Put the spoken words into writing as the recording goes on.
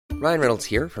Ryan Reynolds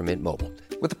here from Mint Mobile.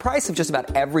 With the price of just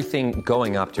about everything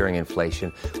going up during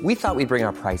inflation, we thought we'd bring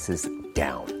our prices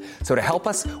down. So to help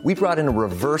us, we brought in a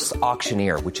reverse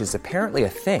auctioneer, which is apparently a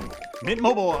thing. Mint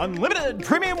Mobile Unlimited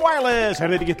Premium Wireless. How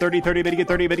to get 30, 30, bit to get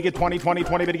 30, bit to get 20, 20,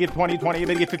 20, bit to get 20, 20,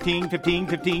 bit to get 15, 15,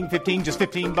 15, 15, just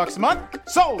 $15 a month?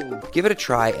 Sold! Give it a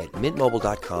try at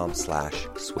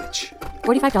mintmobile.com/switch.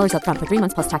 $45 up front for 3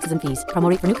 months plus taxes and fees. Promo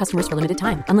rate for new customers for limited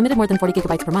time. Unlimited more than 40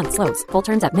 gigabytes per month. Slows full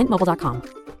terms at mintmobile.com.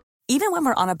 Even when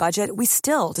we're on a budget, we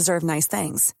still deserve nice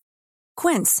things.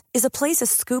 Quince is a place to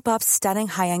scoop up stunning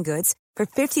high-end goods for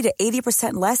 50 to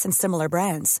 80% less than similar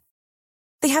brands.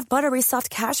 They have buttery soft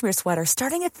cashmere sweaters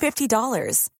starting at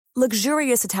 $50,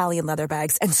 luxurious Italian leather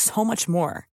bags, and so much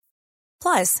more.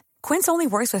 Plus, Quince only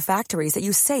works with factories that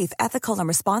use safe, ethical, and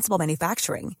responsible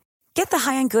manufacturing. Get the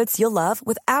high-end goods you'll love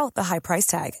without the high price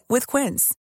tag with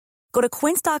Quince. Go to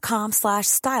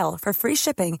quince.com/style for free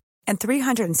shipping and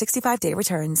 365-day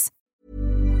returns.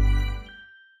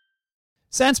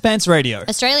 Sans Pants Radio,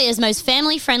 Australia's most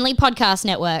family-friendly podcast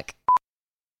network.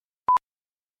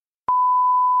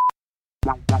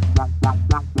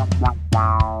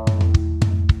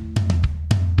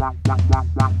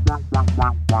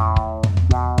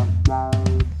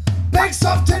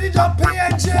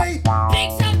 BigSoftTitty.png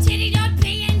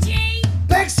BigSoftTitty.png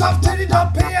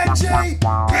BigSoftTitty.png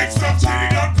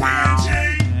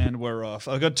BigSoftTitty.png. and we're off.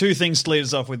 I've got two things to lead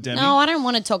us off with, Demi. No, I don't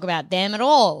want to talk about them at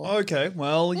all. Okay,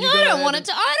 well, you No, I don't want to.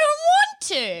 I don't want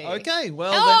to. Okay,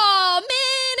 well, Oh,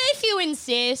 man, if you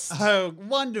insist. then. Oh,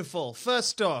 wonderful.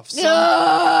 First off,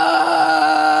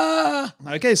 Ugh.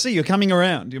 okay, see, you're coming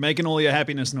around. You're making all your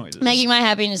happiness noises. Making my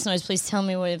happiness noise. Please tell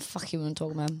me what the fuck you want to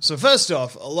talk about. So first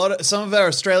off, some of our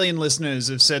Australian listeners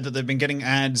have said that they've been getting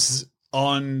ads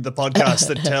on the podcast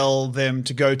that tell them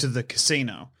to go to the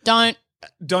casino. Don't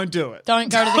do it. go to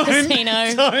the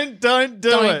casino. Don't do it.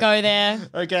 Don't go there.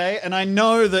 Okay, and I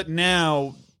know that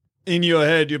now in your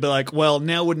head you'll be like, well,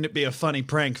 now wouldn't it be a funny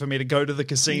prank for me to go to the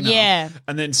casino? Yeah.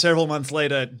 And then several months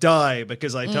later die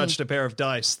because I touched a pair of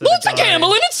dice. What's a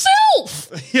gamble in itself?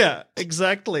 Yeah,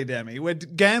 exactly, Demi. We're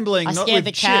gambling I not scared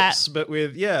with the cat. chips, but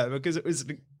with, because it was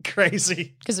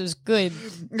crazy. Because it was good.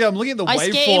 Yeah, I'm looking at the I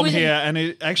scared- it waveform was- here, and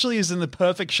it actually is in the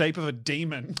perfect shape of a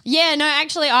demon. Yeah, no,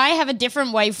 actually, I have a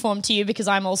different waveform to you because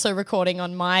I'm also recording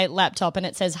on my laptop and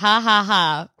it says, ha, ha,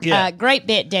 ha. Yeah. Great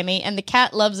bit, Demi. And the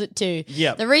cat loves it too.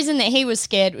 Yeah. The reason that he was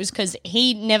scared was because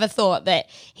he never thought that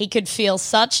he could feel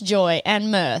such joy and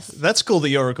mirth. That's cool that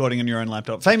you're recording on your own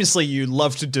laptop. Famously, you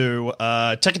love to do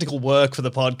technical work for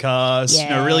the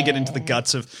podcast, really get into the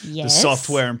guts of the Yes.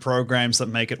 software and programs that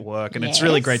make it work. And it's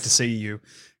really Yes. great to see you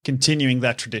continuing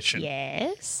that tradition.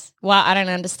 Yes. Well, I don't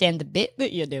understand the bit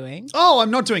that you're doing. Oh,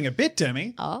 I'm not doing a bit,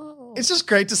 Demi. Oh. It's just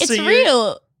great to It's see you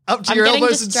real. up to I'm your getting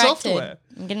elbows in distracted. software.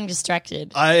 I'm getting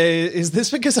distracted. Is this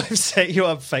because I've set you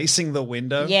up facing the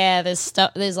window? Yeah, there's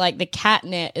stuff. There's like the cat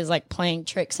net is like playing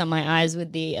tricks on my eyes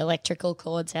with the electrical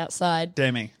cords outside.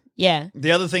 Demi. Yeah,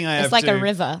 The other thing I have it's like to... a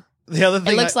river. The other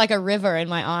thing It looks like a river in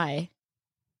my eye.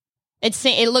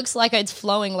 It looks like it's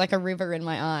flowing like a river in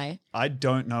my eye. I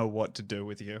don't know what to do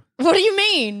with you. What do you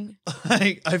mean?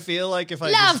 I feel like if I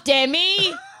Love Demi.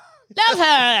 Love her.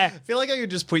 I feel like I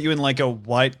could just put you in like a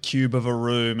white cube of a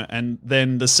room, and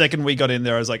then the second we got in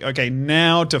there, I was like, okay,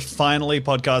 now to finally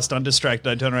podcast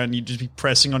undistracted, I turn around and you'd just be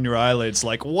pressing on your eyelids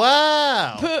like,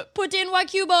 wow. Put in white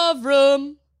cube of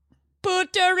room.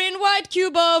 Put her in white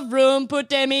cube of room. Put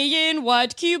Demi in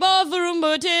white cube of room.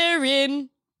 Put her in.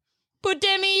 Put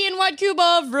Demi in white cube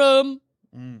of room.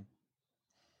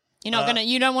 You're not gonna.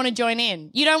 You don't want to join in.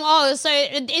 You don't. Oh, so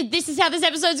this is how this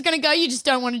episode's gonna go. You just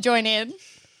don't want to join in.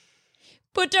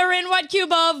 Put her in white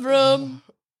cube of room.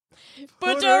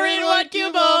 Put her in white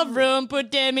cube of room. Put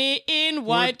Demi in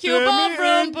white cube of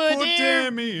room. Put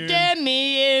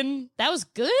Demi in. That was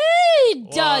good. Do you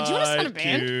want to start a White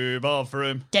band? cube of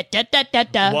room. Da, da, da, da,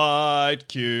 da. White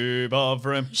cube of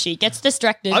room. She gets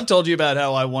distracted. I've told you about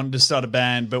how I wanted to start a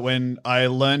band, but when I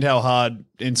learned how hard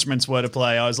instruments were to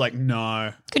play, I was like,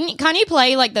 no. Can't you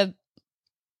play like the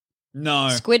No.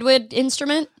 Squidward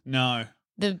instrument? No.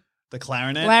 The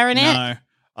clarinet? Clarinet? No.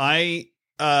 I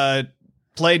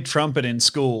played trumpet in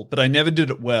school, but I never did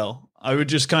it well. I would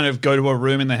just kind of go to a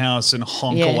room in the house and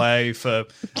honk Yeah. away for,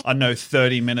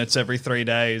 30 minutes every 3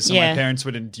 days, and Yeah. my parents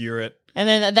would endure it.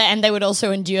 And then they would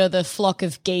also endure the flock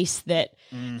of geese that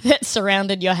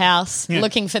surrounded your house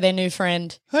looking for their new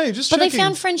friend. Hey, just But checking. they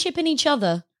found friendship in each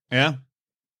other. Yeah.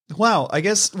 Wow, I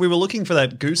guess we were looking for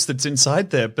that goose that's inside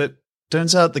there, but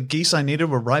turns out the geese I needed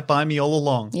were right by me all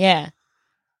along. Yeah.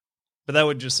 But that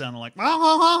would just sound like...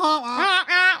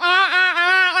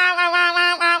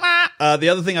 The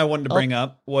other thing I wanted to bring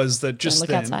up was that just Don't look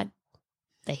then... outside.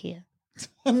 They're here.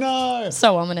 No.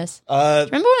 So ominous.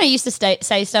 Remember when I used to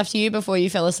say stuff to you before you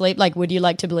fell asleep? Like, would you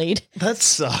like to bleed? That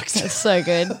sucks. It's so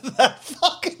good. That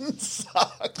fucking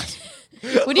sucks.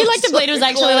 Would you like to bleed? It was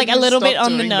actually glad like a you little bit stopped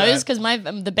on the doing nose that.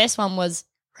 because the best one was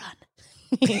run.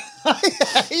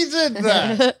 I hated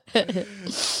that.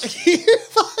 You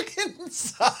fucking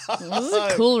suck. This is a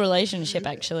cool relationship,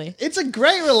 actually. It's a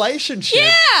great relationship.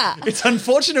 Yeah. It's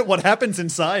unfortunate what happens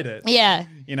inside it. Yeah.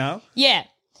 You know? Yeah.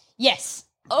 Yes.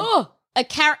 Oh, a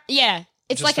carrot. Yeah.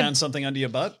 It's Just like found something under your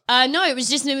butt? no, it was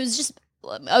just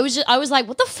I was like,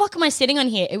 what the fuck am I sitting on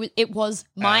here? It was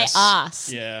my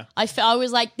ass. Yeah. I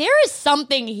was like, there is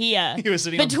something here. You were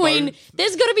sitting on between. bone.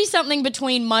 There's got to be something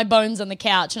between my bones on the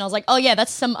couch, and I was like, oh yeah,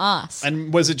 that's some ass.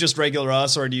 And was it just regular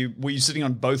ass, or were you sitting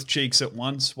on both cheeks at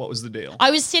once? What was the deal? I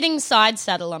was sitting side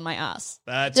saddle on my ass.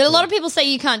 That's A lot cool. of people say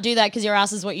you can't do that because your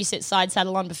ass is what you sit side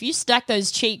saddle on. But if you stack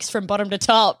those cheeks from bottom to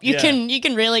top, you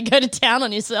can really go to town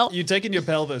on yourself. You've taken your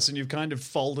pelvis and you've kind of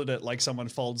folded it like someone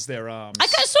folds their arms. I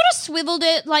sort of swiveled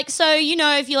it like so. You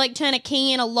know, if you like turn a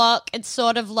key in a lock, it's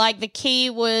sort of like the key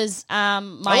was my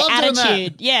love doing that.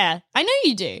 attitude. Yeah, I know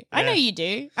you do. I know you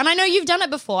do, and I know you've done it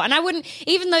before. And I wouldn't,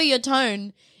 even though your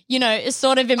tone, you know, is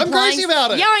sort of implying. I'm crazy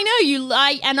about it. Yeah, I know you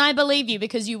lie, and I believe you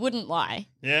because you wouldn't lie.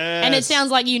 Yeah. And it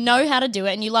sounds like you know how to do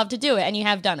it, and you love to do it, and you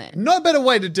have done it. No better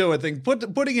way to do it than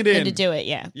putting it in. To do it,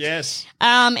 yeah. Yes.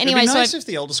 Anyway, It'd be nice so if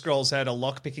the Elder Scrolls had a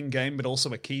lock-picking game, but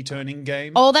also a key-turning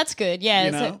game. oh, that's good. Yeah.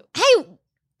 You So, know? hey,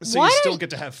 so why you still don't-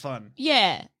 get to have fun.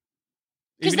 yeah.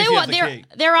 Because Even if you have the key.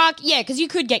 there are, yeah, because you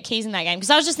could get keys in that game. Because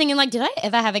I was just thinking, like, did I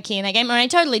ever have a key in that game? And I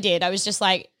totally did. I was just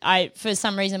like, for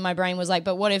some reason, my brain was like,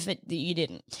 but what if you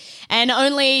didn't? And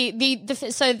only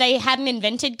so they hadn't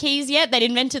invented keys yet. They'd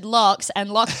invented locks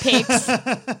and lock picks.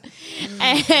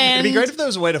 It'd be great if there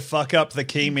was a way to fuck up the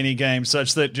key mini game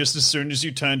such that just as soon as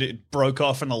you turned it, it broke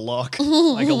off in a lock,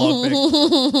 like a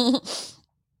lockpick.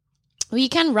 Well, you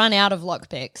can run out of lock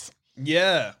picks.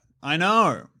 Yeah, I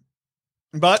know.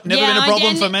 But never been a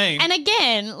problem for me. And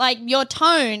again, like your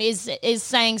tone is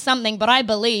saying something, but I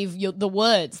believe the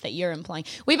words that you're implying.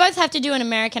 We both have to do an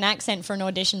American accent for an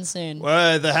audition soon.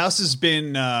 Well, the house has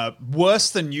been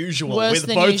worse than usual Worse with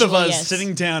than both usual, of us yes.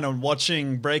 sitting down and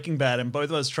watching Breaking Bad and both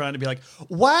of us trying to be like,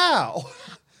 wow,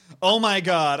 oh my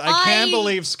God, I can't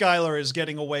believe Skylar is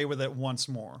getting away with it once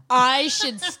more. I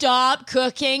should stop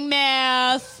cooking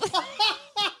meth.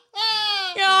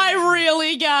 I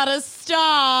really gotta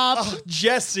stop. Oh,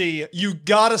 Jesse, you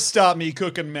gotta stop me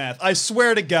cooking meth. I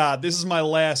swear to God, this is my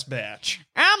last batch.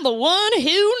 I'm the one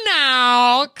who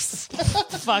knocks.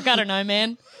 Fuck, I don't know,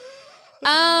 man.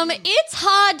 It's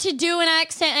hard to do an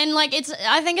accent, and like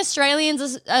I think Australians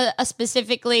is a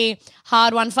specifically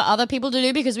hard one for other people to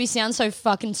do because we sound so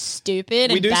fucking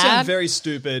stupid. We and do bad. sound very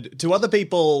stupid. To other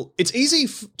people, it's easy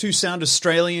to sound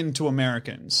Australian to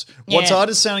Americans. What's Yeah. hard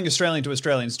is sounding Australian to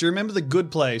Australians. Do you remember The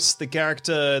Good Place, the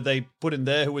character they put in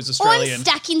there who was Australian? I'm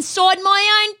stuck inside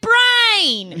my own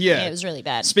brain. Yeah. It was really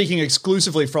bad. Speaking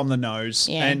exclusively from the nose.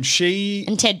 Yeah. And she...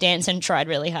 And Ted Danson tried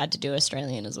really hard to do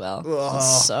Australian as well. It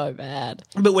was so bad.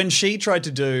 But when she tried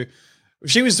to do...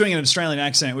 She was doing an Australian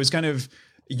accent. It was kind of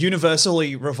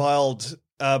universally reviled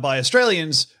by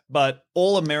Australians, but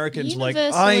all Americans were like,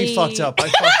 I Universally- fucked up.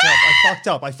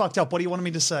 I fucked up. What do you want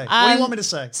me to say? What do you want me to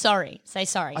say? Sorry. Say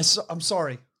sorry. I'm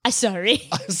sorry. I'm sorry.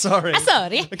 I'm sorry. I'm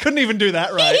sorry. I couldn't even do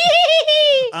that right.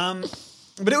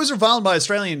 But it was reviled by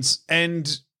Australians,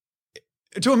 and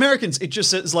to Americans, it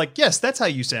just is like, yes, that's how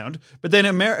you sound. But then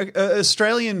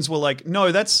Australians were like,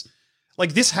 no, that's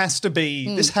like this has to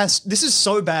be this is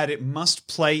so bad it must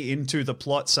play into the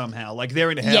plot somehow. Like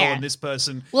they're in hell Yeah. and this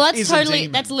person. Well, that's is a totally,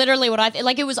 demon. that's literally what I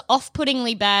like. It was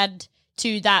off-puttingly bad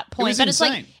to that point, was but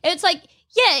insane. it's like,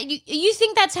 yeah, you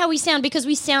think that's how we sound because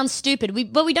we sound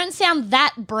stupid, but we don't sound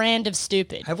that brand of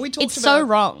stupid. Have we talked It's so about-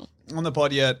 wrong. on the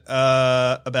pod yet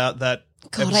about that.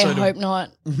 God, I episode hope not.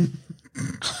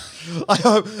 I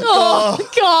hope. Oh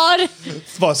God.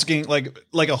 Fosking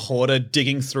like a hoarder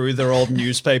digging through their old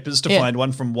newspapers to Yeah. find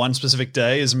one from one specific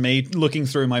day is me looking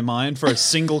through my mind for a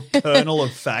single kernel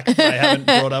of fact that I haven't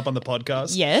brought up on the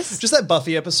podcast. Yes. Just that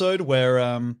Buffy episode where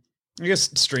I guess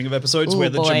string of episodes Ooh, where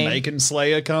the boy. Jamaican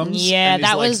Slayer comes. Yeah, and is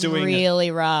that like was doing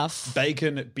really rough.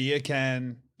 bacon at beer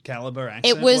can caliber accent.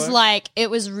 It was work. it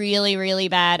was really, really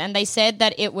bad. And they said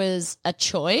that it was a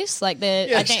choice. Like Yeah,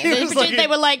 I think she was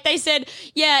like- they said,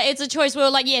 yeah, it's a choice. We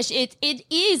were like, yes, it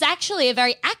is actually a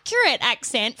very accurate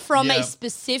accent from Yeah. a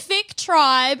specific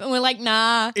tribe. And we're like,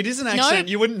 nah. It is an No. accent.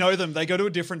 You wouldn't know them. They go to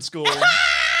a different school.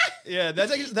 Yeah,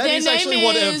 that is name actually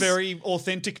what a is- very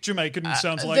authentic Jamaican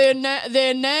sounds like.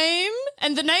 Their name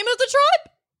and the name of the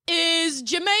tribe is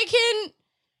Jamaican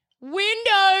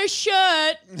window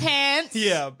shirt pants.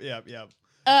 Yeah.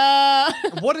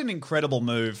 What an incredible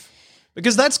move.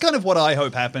 Because that's kind of what I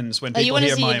hope happens when You people want to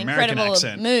hear see my an American incredible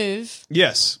accent. move?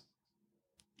 Yes.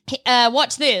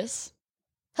 Watch this.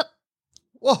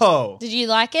 Whoa. Did you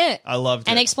like it? I loved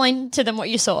it. And explain to them what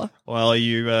you saw. Well,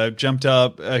 you jumped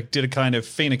up, did a kind of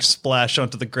phoenix splash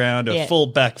onto the ground, a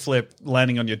full backflip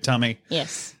landing on your tummy.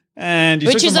 Yes. And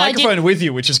you took the microphone with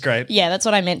you, which is great. Yeah, that's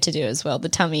what I meant to do as well. The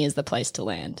tummy is the place to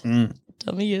land.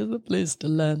 Tummy is the place to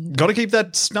land. Got to keep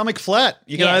that stomach flat.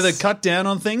 You can Yes. either cut down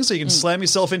on things or you can slam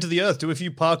yourself into the earth. Do a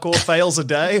few parkour fails a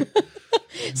day.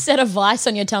 Set a vice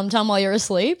on your tum-tum while you're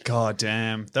asleep. God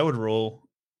damn, that would rule.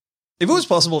 If it was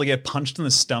possible to get punched in the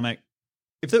stomach,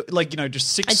 if there,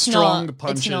 just six It's strong not.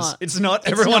 punches, It's not.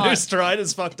 It's Everyone not. who's tried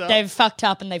is fucked up. They've fucked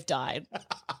up and they've died.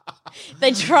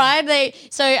 They tried.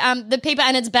 The people,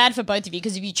 and it's bad for both of you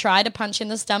because if you try to punch in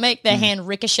the stomach, their hand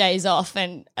ricochets off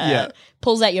and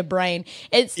pulls out your brain.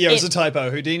 It was a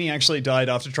typo. Houdini actually died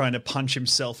after trying to punch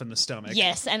himself in the stomach.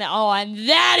 Yes, and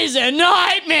that is a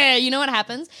nightmare. You know what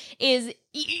happens is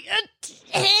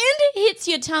a hand hits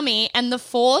your tummy and the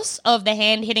force of the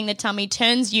hand hitting the tummy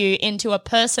turns you into a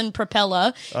person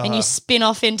propeller and you spin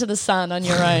off into the sun on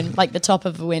your own, like the top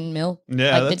of a windmill,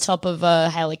 like the top of a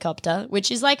helicopter, which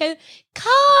is like a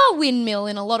car windmill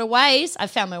in a lot of ways. I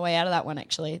found my way out of that one,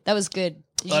 actually. That was good.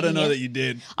 I don't know that you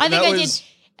did. I think I did.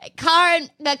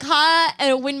 The car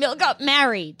and a windmill got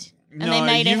married. And they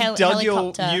made a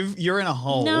helicopter. You're in a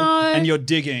hole No. and you're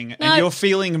digging and you're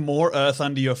feeling more earth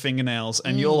under your fingernails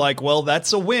and you're like, well,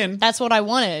 that's a win. That's what I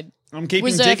wanted. I'm keeping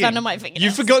was digging. earth under my fingernails.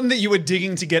 You've forgotten that you were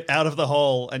digging to get out of the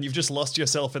hole and you've just lost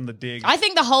yourself in the dig. I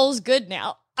think the hole's good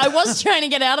now. I was trying to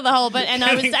get out of the hole, but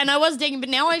I was digging, but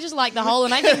now I just like the hole,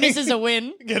 and I think this is a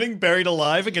win. Getting buried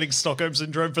alive and getting Stockholm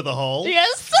Syndrome for the hole.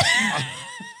 Yes.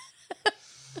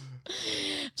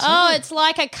 Oh, it's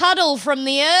like a cuddle from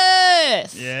the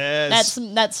earth. Yes.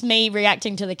 That's me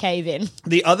reacting to the cave in.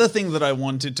 The other thing that I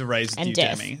wanted to raise with And you,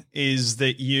 death. Demi, is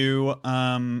that you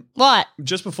What?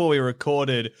 just before we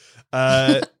recorded,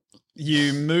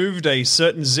 you moved a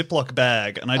certain Ziploc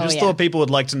bag, and I just thought people would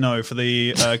like to know for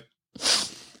the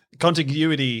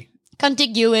contiguity.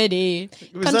 Contiguity.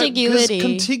 Was that- 'cause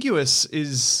contiguous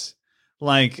is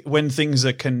like when things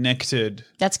are connected.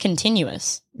 That's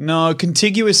continuous. No,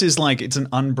 contiguous is like it's an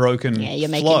unbroken Yeah, you're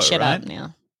making flow, shit right? up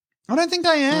now. I don't think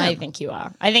I am. I think you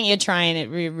are. I think you're trying it.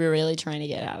 We're really trying to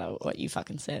get out of what you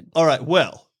fucking said. All right,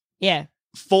 well, Yeah.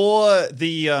 for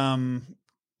the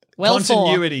Well,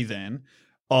 continuity then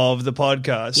of the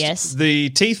podcast, Yes. the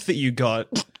teeth that you got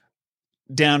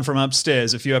down from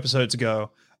upstairs a few episodes ago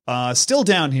are still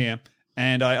down here,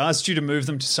 and I asked you to move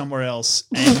them to somewhere else,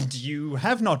 and you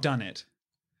have not done it.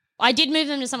 I did move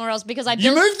them to somewhere else because I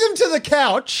You built. moved them to the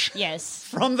couch Yes.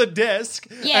 from the desk,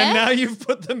 Yeah. and now you've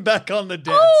put them back on the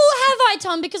desk. Oh, have I,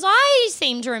 Tom? Because I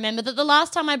seem to remember that the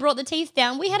last time I brought the teeth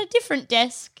down, we had a different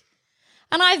desk.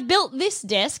 And I've built this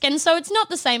desk, and so it's not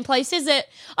the same place, is it?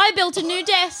 I built a new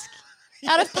desk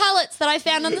out of pallets that I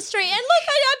found on the street. And look,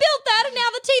 I built that, and now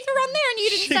the teeth are on there, and you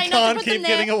didn't She say nothing can't to put keep them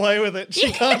there. getting away with it.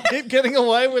 She can't keep getting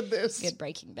away with this. Good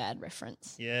Breaking Bad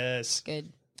reference. Yes.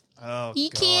 Good. Oh, You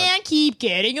God. can't keep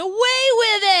getting away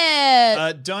with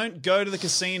it. Don't go to the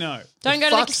casino. Don't For go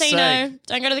to the fuck's casino. sake.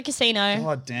 Don't go to the casino.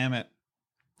 God damn it.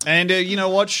 And you know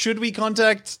what? Should we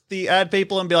contact the ad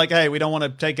people and be like, hey, we don't want to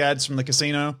take ads from the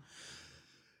casino?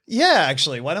 Yeah,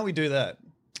 actually. Why don't we do that?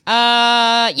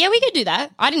 Yeah, we could do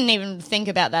that. I didn't even think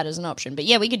about that as an option, but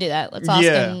yeah, we could do that. Let's ask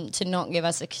them to not give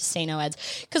us a casino ads.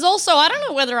 Because also, I don't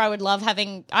know whether I would love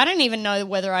having. I don't even know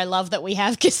whether I love that we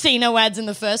have casino ads in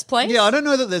the first place. Yeah, I don't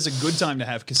know that there's a good time to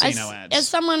have casino ads. As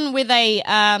someone with a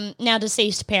now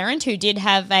deceased parent who did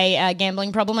have a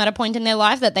gambling problem at a point in their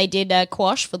life that they did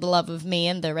quash for the love of me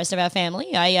and the rest of our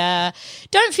family, I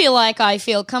don't feel like I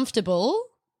feel comfortable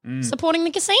supporting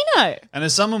the casino. And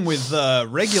as someone with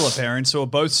regular parents who are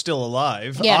both still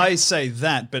alive, Yeah. I say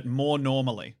that, but more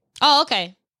normally. Oh,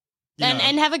 okay. You know.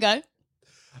 And have a go.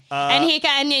 And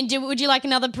here, would you like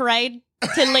another parade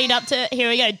to lead up to? Here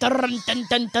we go.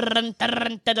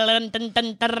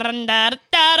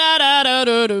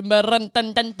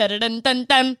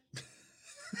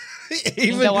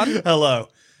 Go on. Hello.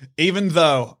 Even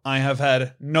though I have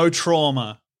had no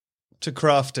trauma to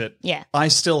craft it, Yeah. I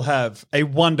still have a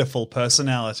wonderful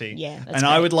personality. Yeah, that's and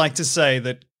I great. would like to say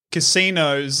that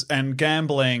casinos and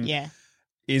gambling Yeah.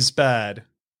 is bad.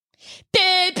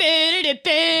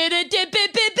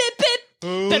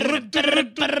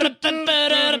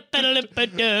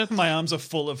 My arms are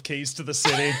full of keys to the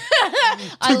city.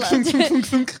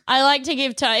 I like to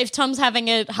give if Tom's having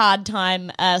a hard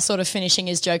time sort of finishing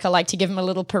his joke, I like to give him a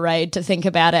little parade to think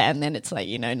about it, and then it's like,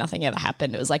 nothing ever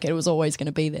happened. It was like it was always going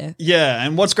to be there. Yeah,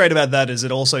 and what's great about that is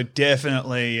it also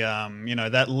definitely,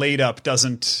 that lead up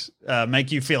doesn't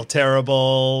make you feel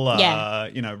terrible.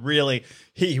 Yeah. Really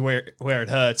where it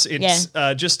hurts. It's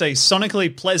just a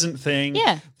sonically pleasant thing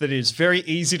that is very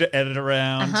easy to edit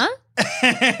around.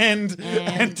 And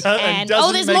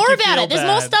there's more about it. There's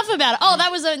more stuff about it. Oh,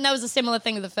 that was a similar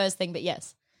thing to the first thing, but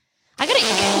yes. I got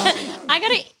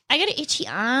an itchy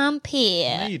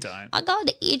armpit. No, you don't. I got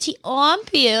an itchy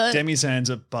armpit. Demi's hands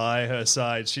are by her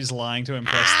side. She's lying to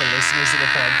impress the listeners of the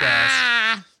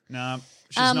podcast. No,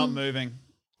 she's not moving.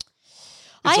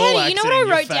 It's all acting. You know what I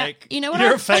wrote You're fake. down?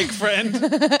 You're a fake friend.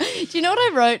 Do you know what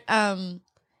I wrote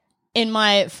in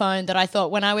my phone that I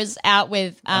thought when I was out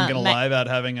with I'm going to lie about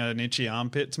having an itchy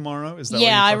armpit tomorrow? Is that what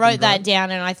I you wrote fucking that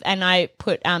down and I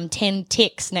put 10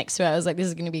 ticks next to it. I was like, this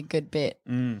is going to be a good bit.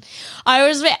 I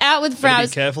was out with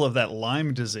friends. Be careful of that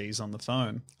Lyme disease on the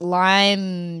phone.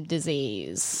 Lyme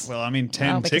disease. Well, I mean,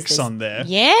 10 ticks on there.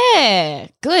 Yeah,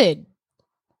 good.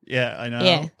 Yeah, I know.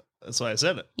 Yeah. That's why I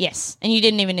said it. Yes, and you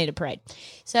didn't even need a parade.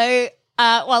 So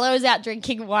while I was out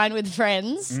drinking wine with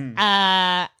friends,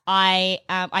 I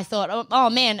thought, oh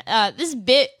man, this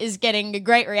bit is getting a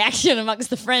great reaction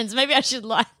amongst the friends. Maybe I should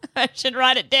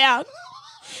write it down.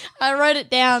 I wrote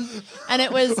it down, and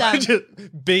it was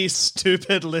be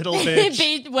stupid little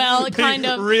bitch. Kind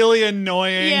of really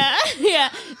annoying. Yeah.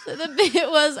 So the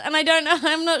bit was, and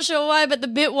I'm not sure why, but the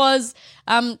bit was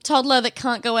toddler that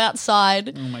can't go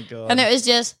outside. Oh my God. And it was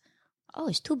just,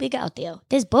 it's too big out there.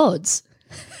 There's birds.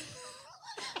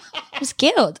 I'm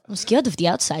scared. I'm scared of the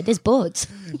outside. There's birds.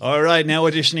 All right, now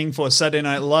auditioning for Saturday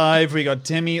Night Live. We got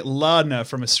Demi Lardner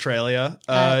from Australia.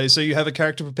 So you have a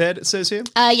character prepared, it says here?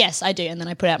 Yes, I do. And then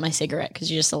I put out my cigarette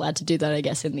because you're just allowed to do that, I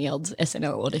guess, in the old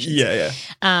SNL auditions. Yeah.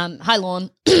 Hi, Lorne.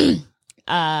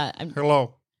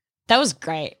 Hello. That was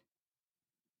great.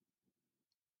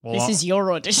 Well, this is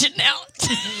your audition now.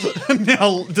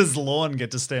 Now, does Lorne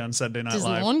get to stay on Saturday Night Live?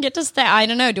 Does Lorne get to stay? I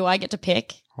don't know. Do I get to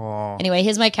pick? Oh. Anyway,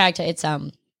 here's my character. It's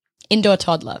indoor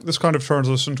toddler. This kind of turns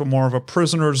us into more of a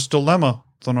prisoner's dilemma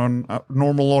than a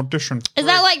normal audition. Is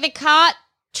that like the cart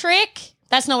trick?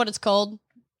 That's not what it's called.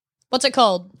 What's it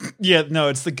called? Yeah, no,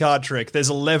 it's the card trick. There's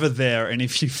a lever there, and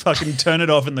if you fucking turn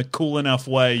it off in the cool enough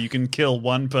way, you can kill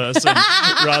one person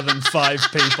rather than 5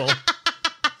 people.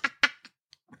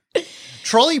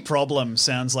 Trolley Problem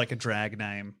sounds like a drag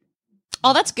name.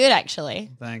 Oh, that's good,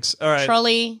 actually. Thanks. All right.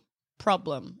 Trolley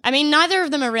Problem. I mean, neither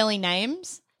of them are really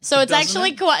names. So it's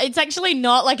actually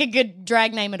not like a good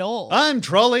drag name at all. I'm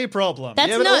Trolley Problem.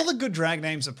 That's but not- all the good drag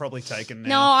names are probably taken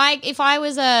now. No, if I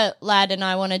was a lad and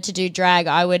I wanted to do drag,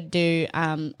 I would do,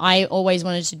 I always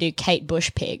wanted to do Kate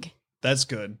Bush Pig. That's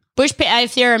good. Bush Pig,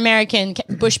 if you're American,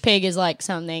 Bush Pig is like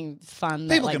something fun.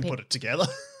 People can put it together.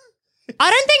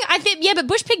 I think, but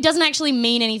Bush Pig doesn't actually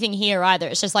mean anything here either.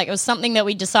 It's just like, it was something that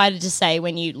we decided to say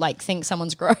when you like think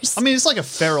someone's gross. I mean, it's like a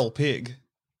feral pig.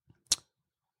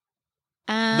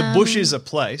 The bush is a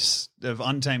place of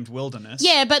untamed wilderness.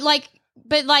 Yeah, but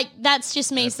that's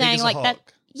just me saying like that.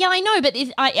 Yeah, I know, but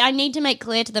I need to make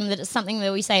clear to them that it's something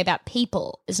that we say about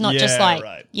people. It's not just like,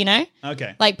 right.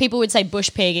 Okay. Like people would say bush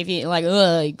pig if you like,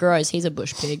 ugh, gross, he's a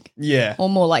bush pig. Yeah. Or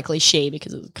more likely she,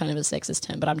 because it's kind of a sexist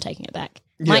term, but I'm taking it back.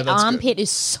 Yeah, My armpit is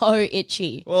so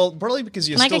itchy. Well, probably because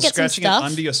you're still scratching it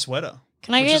under your sweater.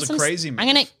 Can I get some crazy move. I'm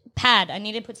going to pad. I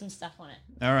need to put some stuff on it.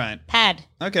 All right. Pad.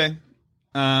 Okay.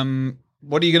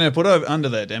 What are you going to put under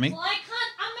there, Demi? Well, I can't.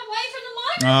 I'm away from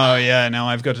the microphone. Oh, yeah. Now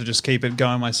I've got to just keep it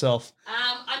going myself.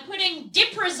 I'm putting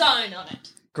Diprazone on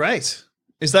it. Great.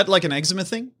 Is that like an eczema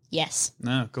thing? Yes.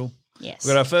 No, cool. Yes.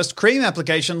 We've got our first cream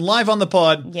application live on the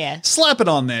pod. Yeah. Slap it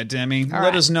on there, Demi. Let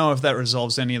right. us know if that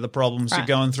resolves any of the problems you're Right.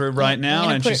 going through right now.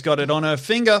 And she's got it on her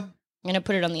finger. I'm going to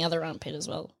put it on the other armpit as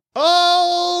well.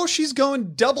 Oh, she's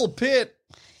going double pit.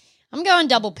 I'm going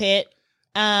double pit.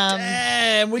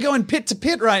 Damn, we're going pit to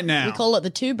pit right now. We call it the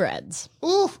two Brads.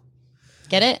 Ooh.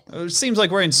 Get it? It seems like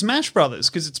we're in Smash Brothers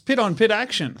because it's pit on pit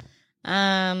action.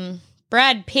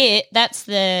 Brad Pitt, that's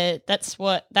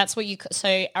what you,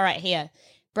 so all right, here.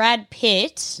 Brad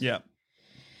Pitt. Yeah.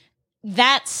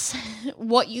 That's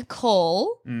what you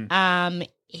call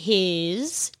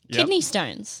his kidney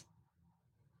stones.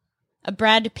 A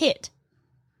Brad Pitt.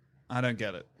 I don't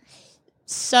get it.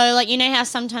 So like you know how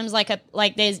sometimes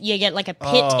you get like a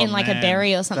pit in like a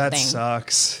berry or something. That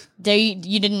sucks.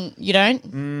 You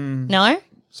don't? No?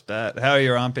 It's bad. How are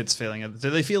your armpits feeling? Do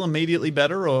they feel immediately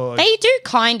better or? They do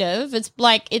kind of. It's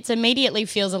like it's immediately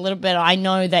feels a little better. I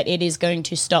know that it is going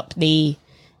to stop the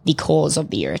cause of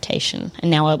the irritation,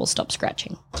 and now I will stop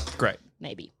scratching. Great.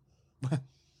 Maybe.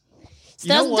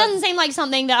 know what? Doesn't seem like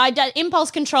something that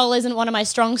impulse control isn't one of my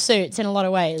strong suits in a lot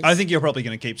of ways. I think you're probably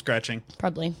going to keep scratching.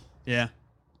 Probably. Yeah.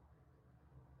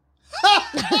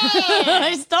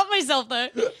 I stopped myself though.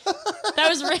 That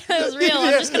was real.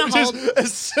 I'm just gonna hold.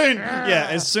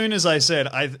 As soon as I said,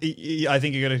 I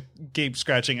think you're gonna keep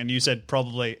scratching, and you said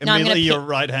probably. No, immediately, your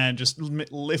right hand just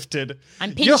lifted.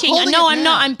 I'm You're pinching. holding No, it I'm now.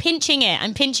 not. I'm pinching it.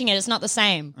 It's not the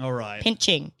same. All right.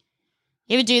 Pinching.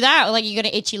 You ever do that? Or like you got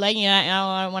an itchy leg, and you're like, oh,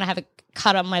 I want to have a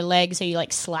cut on my leg, so you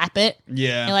like slap it.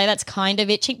 Yeah. You're like, that's kind of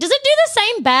itchy. Does it do the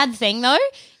same bad thing though?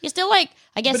 You're still like,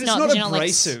 I guess But it's not. not 'cause you're not,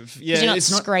 abrasive. Like, Yeah, you're not it's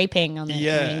not- scraping on it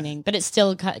Yeah. or anything. But it's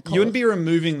still cold. You wouldn't be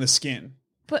removing the skin.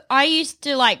 But I used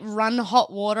to like run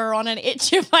hot water on an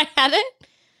itch if I had it.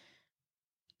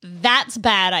 That's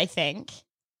bad, I think,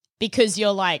 because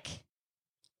you're like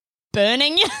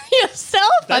burning yourself.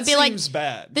 That I'd be like, seems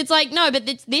bad. it's like no, but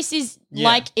this is Yeah.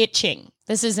 like itching.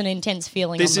 This is an intense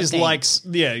feeling. This on the is thing. like,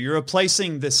 you're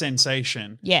replacing the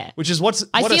sensation. Yeah. Which is what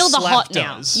I a feel the slap hot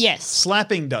now. does. Yes.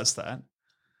 Slapping does that.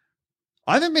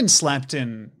 I haven't been slapped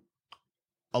in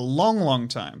a long, long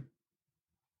time.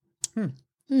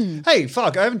 Hey,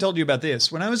 fuck, I haven't told you about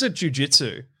this. When I was at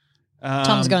jiu-jitsu.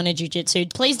 Tom's going to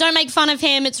jujitsu. Please don't make fun of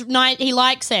him. It's night. He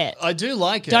likes it. I do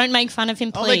like it. Don't make fun of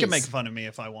him, please. Oh, they can make fun of me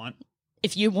if I want.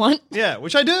 if you want. Yeah,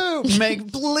 which I do.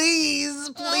 Please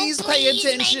pay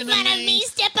attention to me.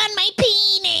 Step on my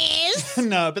penis.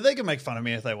 No, but they can make fun of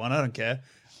me if they want. I don't care.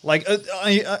 Like,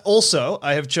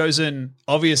 I have chosen,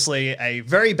 obviously, a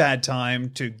very bad time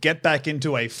to get back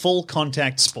into a full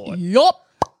contact sport. Yup.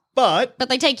 But But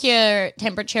they take your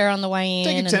temperature on the way in.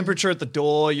 take a and- temperature at the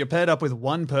door. You're paired up with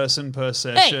one person per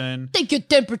session. Hey, take your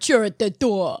temperature at the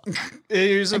door.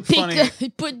 Here's a funny.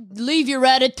 Leave your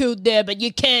attitude there, but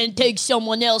you can take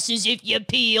someone else's if you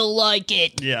feel like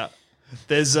it. Yeah.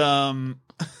 There's,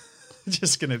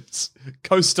 just gonna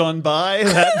coast on by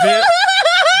that bit.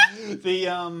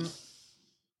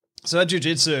 So at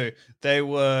jiu-jitsu,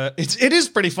 it is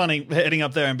pretty funny heading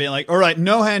up there and being like, all right,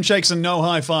 no handshakes and no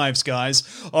high fives, guys.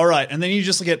 All right. And then you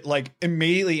just get like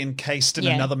immediately encased in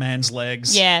Yeah. another man's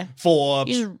legs. Yeah. For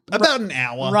You just about an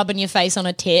hour. Rubbing your face on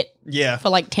a tit Yeah. for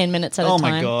like 10 minutes at a Oh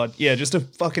time. my God. Yeah. Just a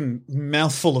fucking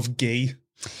mouthful of ghee.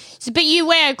 So, but you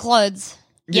wear clothes.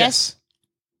 Yes?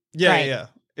 Yeah. Right. Yeah.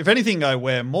 If anything, I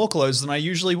wear more clothes than I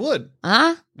usually would.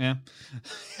 Huh? Yeah.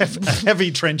 A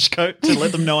heavy trench coat to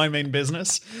let them know I mean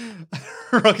business.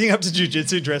 Rocking up to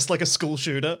jiu-jitsu dressed like a school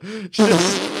shooter.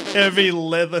 Just heavy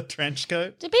leather trench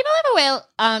coat. Do people ever wear,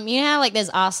 you know how like there's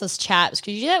arseless chaps?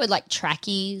 Could you do that with like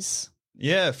trackies?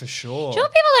 Yeah, for sure. Do you know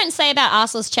what people don't say about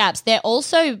arseless chaps? They're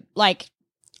also like,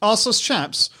 Arseless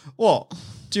chaps? What?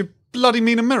 Do you bloody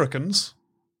mean Americans?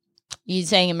 you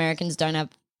saying Americans don't have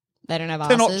arses?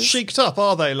 They're not cheeked up,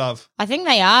 are they, love? I think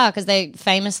they are because they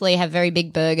famously have very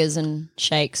big burgers and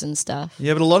shakes and stuff.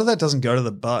 Yeah, but a lot of that doesn't go to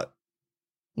the butt.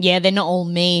 Yeah, they're not all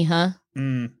me, huh?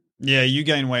 Yeah, you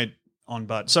gain weight on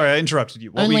butt. Sorry, I interrupted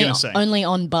you. What were you going to say? Only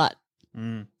on butt.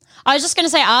 I was just going to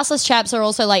say arseless chaps are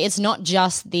also like, it's not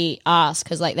just the arse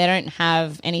because like they don't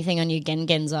have anything on your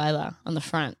gens either on the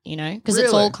front, you know? Because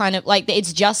it's Really? all kind of like,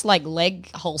 it's just like leg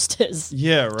holsters.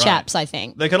 Yeah, right. Chaps, I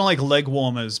think. They're kind of like leg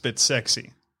warmers, but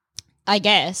sexy. I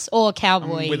guess. Or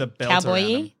cowboy. With a belt cowboy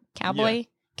around them. Cowboy?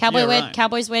 Yeah, wear right.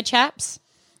 Cowboys wear chaps?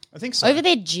 I think so. Over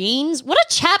their jeans? What are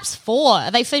chaps for?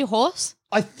 Are they for horse?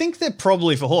 I think they're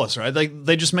probably for horse, right?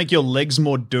 They just make your legs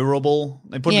more durable.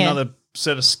 They put Yeah. another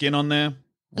set of skin on there.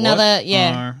 Another-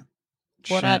 yeah. are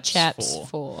What are chaps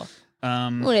for?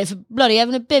 Um, Well, they're for bloody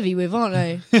having a bevy with, aren't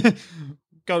they?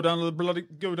 go down to the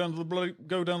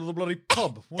bloody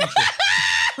pub, won't you?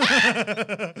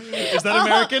 Is that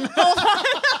American?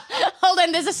 Hold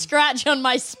on, there's a scratch on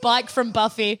my spike from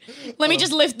Buffy. Let me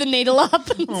just lift the needle up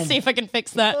and see if I can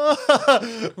fix that.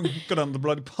 Go down to the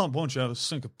bloody pub, won't you? Have a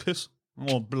sink of piss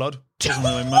or blood. Doesn't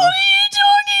really What matter. are you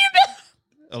talking about?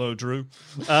 Hello, Drew.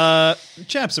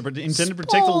 Chaps are intended to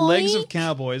protect the legs of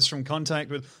cowboys from contact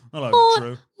with. Hello,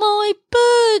 Drew. My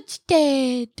bird's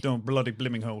dead. Don't bloody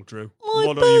blimming hole, Drew. My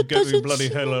Why don't you bird get me doesn't bloody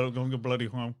sing. hell out of your bloody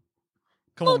home?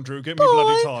 Come on, Drew, get me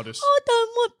bloody TARDIS. I don't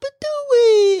want to do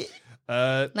it.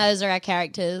 Uh, Those are our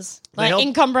characters. They Like help-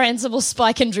 incomprehensible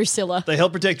Spike and Drusilla. They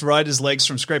help protect riders' legs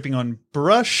from scraping on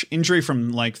brush, injury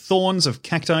from like thorns of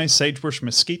cacti, sagebrush,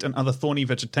 mesquite, and other thorny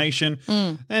vegetation.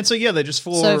 And so, yeah, they're just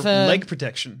for, So for- leg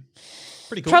protection.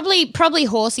 Pretty cool. Probably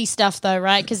horsey stuff though,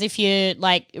 right? Because if you're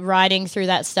like riding through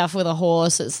that stuff with a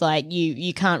horse, it's like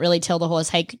you can't really tell the horse,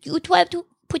 hey, could you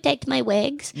protect my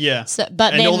legs. Yeah. So,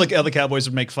 but and then, all the other cowboys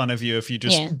would make fun of you if you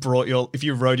just if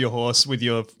you rode your horse with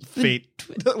your feet,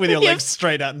 with your legs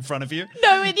straight out in front of you.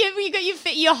 No, you got your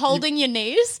feet, you're holding your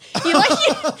knees. You've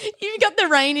got the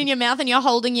rein in your mouth and you're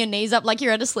holding your knees up like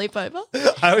you're at a sleepover.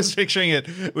 I was picturing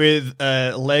it with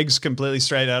legs completely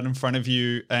straight out in front of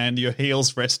you and your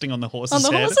heels resting on the horse's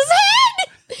head.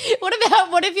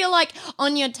 What if you're like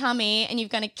on your tummy and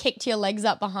you've kind of kicked your legs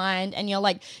up behind and you're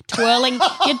like twirling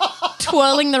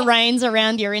the reins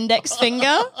around your index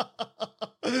finger?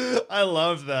 I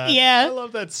love that. Yeah. I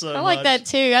love that so much. I like that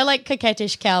too. I like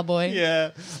coquettish cowboy.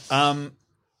 Yeah.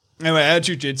 Anyway, our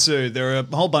jiu-jitsu, there are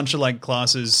a whole bunch of like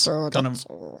classes kind of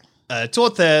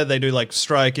taught there. They do like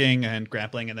striking and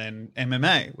grappling and then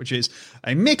MMA, which is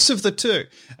a mix of the two.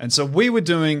 And so we were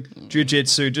doing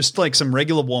jiu-jitsu, just like some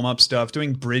regular warm-up stuff,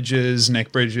 doing bridges,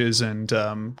 neck bridges, and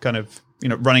kind of,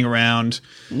 running around.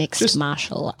 Mixed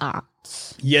martial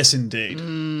arts. Yes, indeed.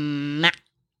 Mm.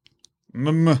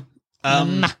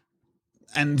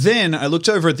 And then I looked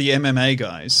over at the MMA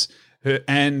guys,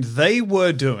 and they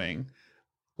were doing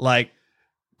like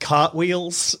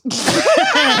cartwheels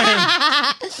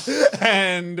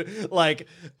and like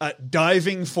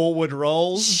diving forward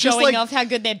rolls, showing off how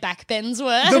good their back bends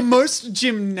were. The most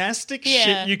gymnastic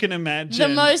shit you can imagine.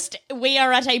 The most we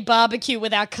are at a barbecue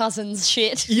with our cousins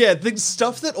shit. Yeah, the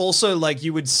stuff that also like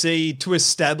you would see to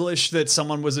establish that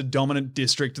someone was a dominant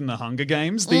district in the Hunger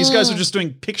Games. These guys are just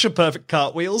doing picture perfect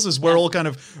cartwheels as we're all kind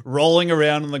of rolling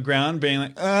around on the ground being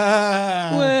like, don't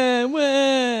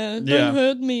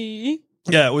hurt me.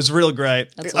 Yeah, it was real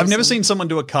great. That's I've never awesome. seen someone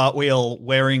do a cartwheel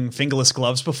wearing fingerless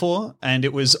gloves before, and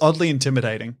it was oddly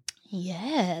intimidating.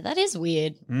 Yeah, that is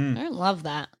weird. I don't love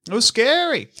that. It was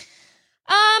scary.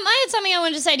 I had something I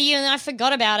wanted to say to you and I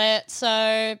forgot about it,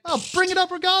 so... Oh, bring it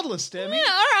up regardless, Demi. Yeah,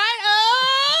 all right.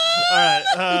 All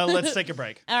right, let's take a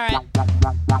break. All right.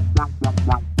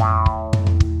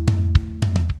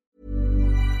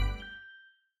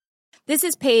 This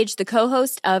is Paige, the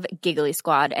co-host of Giggly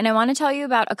Squad, and I want to tell you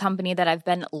about a company that I've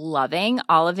been loving,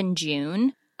 Olive &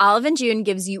 June. Olive & June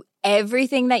gives you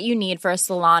everything that you need for a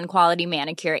salon-quality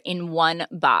manicure in one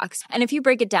box. And if you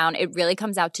break it down, it really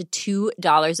comes out to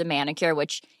 $2 a manicure,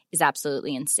 which is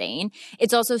absolutely insane.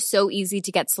 It's also so easy to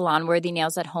get salon-worthy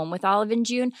nails at home with Olive &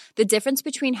 June. The difference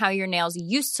between how your nails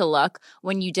used to look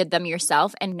when you did them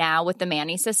yourself and now with the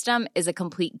Mani system is a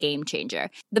complete game changer.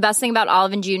 The best thing about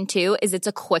Olive & June, too, is it's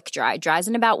a quick dry. Dries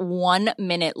in about 1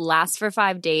 minute, lasts for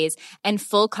 5 days, and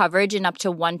full coverage in up to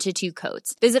 1 to 2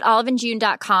 coats. Visit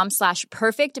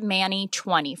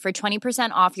oliveandjune.com/perfectmani20 for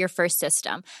 20% off your first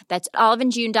system. That's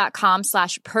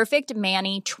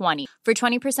oliveandjune.com/perfectmani20 for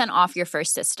 20% off your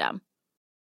first system.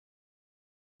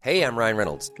 Hey, I'm Ryan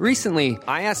Reynolds. Recently,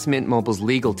 I asked Mint Mobile's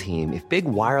legal team if big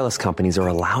wireless companies are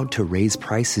allowed to raise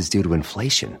prices due to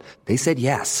inflation. They said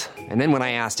yes. And then when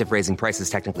I asked if raising prices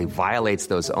technically violates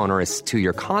those onerous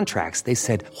 2-year contracts, they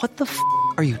said, "What the f***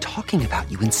 are you talking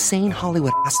about, you insane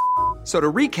Hollywood ass?" So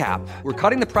to recap, we're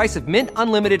cutting the price of Mint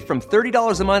Unlimited from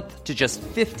 $30 a month to just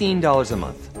 $15 a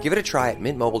month. Give it a try at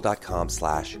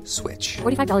mintmobile.com/switch.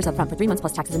 $45 up front for 3 months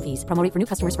plus taxes and fees. Promo rate for new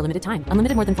customers for limited time.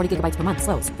 Unlimited more than 40 gigabytes per month.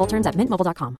 Slows full terms at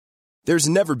mintmobile.com. There's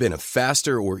never been a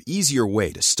faster or easier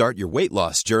way to start your weight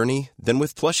loss journey than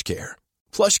with PlushCare.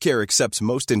 PlushCare accepts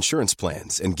most insurance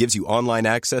plans and gives you online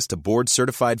access to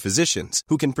board-certified physicians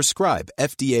who can prescribe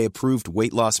FDA-approved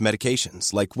weight loss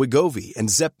medications like Wegovy and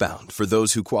Zepbound for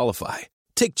those who qualify.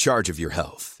 Take charge of your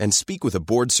health and speak with a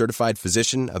board-certified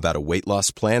physician about a weight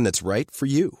loss plan that's right for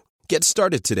you. Get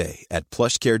started today at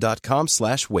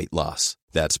plushcare.com/weight-loss.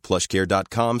 That's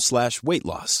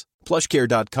plushcare.com/weight-loss.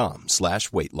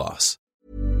 plushcare.com/weight-loss.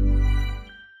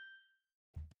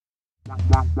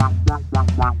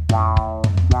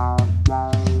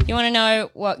 You want to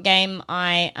know what game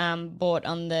I bought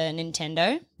on the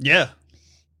Nintendo? Yeah.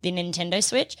 The Nintendo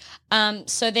Switch.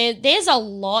 So there's a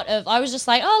lot of... I was just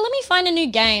like, let me find a new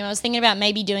game. I was thinking about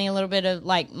maybe doing a little bit of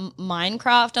like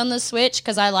Minecraft on the Switch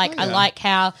because I like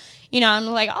how, I'm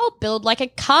like, I'll build like a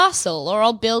castle or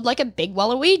I'll build like a big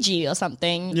Waluigi or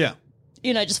something. Yeah.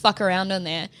 Just fuck around on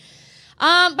there. But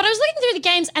I was looking through the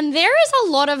games and there is a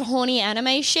lot of horny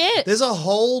anime shit. There's a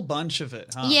whole bunch of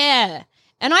it, huh? Yeah.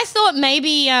 And I thought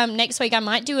maybe next week I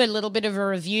might do a little bit of a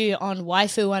review on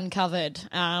Waifu Uncovered,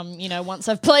 once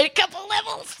I've played a couple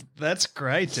levels. That's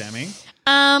great, Demi.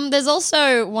 There's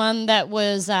also one that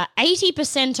was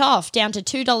 80% off down to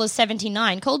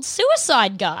 $2.79 called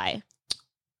Suicide Guy.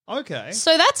 Okay.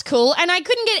 So that's cool. And I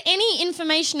couldn't get any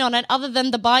information on it other than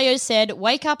the bio said,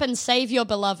 wake up and save your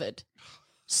beloved.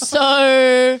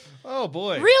 So... Oh,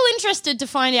 boy. Real interested to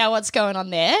find out what's going on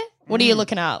there. What are you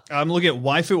looking up? I'm looking at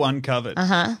Waifu Uncovered.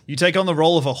 You take on the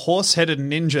role of a horse-headed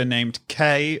ninja named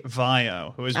Kei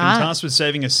Vio, who has been tasked with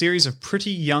saving a series of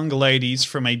pretty young ladies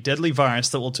from a deadly virus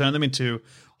that will turn them into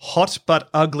hot but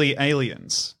ugly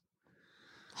aliens.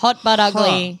 Hot but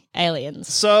ugly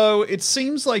aliens. So it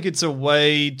seems like it's a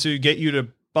way to get you to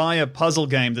buy a puzzle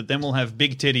game that then will have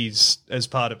big titties as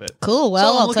part of it. Cool.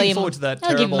 Well, so I'm I'll tell looking you. forward to that.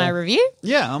 I'll give you my review.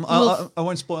 Yeah, I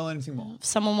won't spoil anything more. If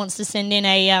someone wants to send in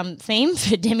a theme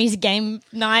for Demi's game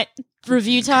night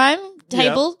review times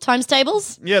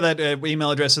tables. Yeah, that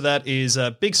email address of that is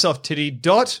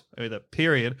bigsofttitty with a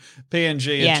period,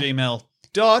 png at gmail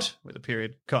dot with a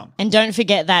period com. And don't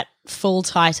forget that full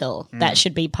title. That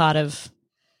should be part of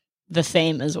the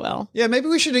theme as well. Yeah, maybe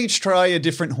we should each try a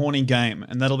different horny game,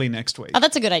 and that'll be next week. Oh,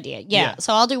 that's a good idea. Yeah.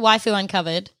 So I'll do Waifu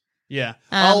Uncovered. Yeah,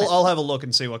 I'll have a look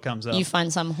and see what comes up. You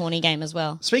find some horny game as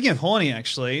well. Speaking of horny,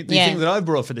 actually, the thing that I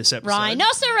brought for this episode.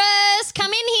 Rhinoceros,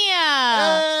 come in here.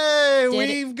 Hey,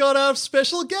 we've got our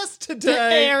special guest today.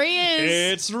 There he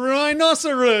is. It's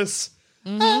Rhinoceros.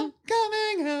 I'm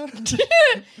coming out.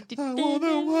 I want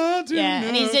the world to know.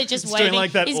 And he's just It's waving. doing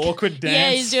like that awkward dance. Yeah,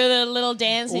 he's doing a little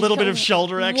dance. A little bit of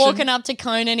shoulder action. Walking up to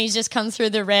Conan, he's just come through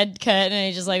the red curtain and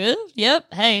he's just like,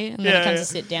 yep, hey. And then he comes to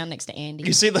sit down next to Andy.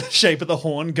 You see the shape of the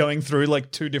horn going through like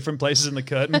two different places in the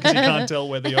curtain because you can't tell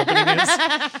where the opening is.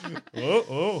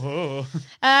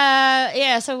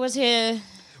 Yeah, so what's your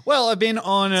Well, I've been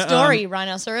on story,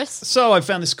 Rhinoceros? So I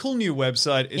found this cool new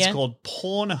website. It's Yeah. called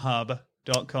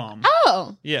Pornhub.com.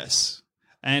 Oh. Yes.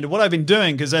 And what I've been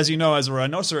doing, because as you know, as a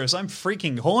rhinoceros, I'm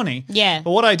freaking horny. Yeah.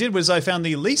 But what I did was I found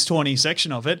the least horny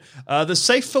section of it, the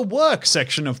safe for work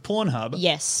section of Pornhub.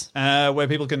 Yes. Where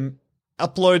people can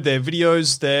upload their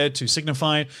videos there to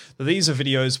signify that these are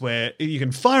videos where you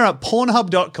can fire up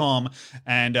Pornhub.com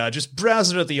and just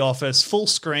browse it at the office, full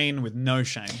screen with no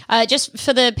shame. Just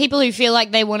for the people who feel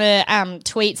like they want to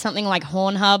tweet something like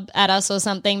Hornhub at us or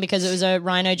something because it was a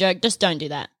rhino joke, just don't do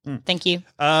that. Thank you.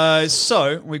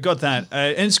 So we've got that.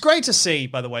 And it's great to see,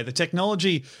 by the way, the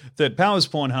technology that powers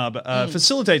Pornhub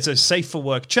facilitates a safe for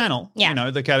work channel. Yeah. You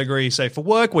know, the category safe for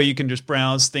work where you can just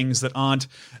browse things that aren't,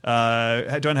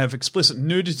 don't have explicit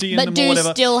nudity in them But or do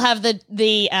whatever. still have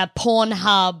the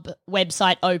Pornhub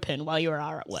website open while you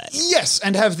are at work. Yes,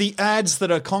 and have the ads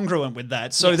that are congruent with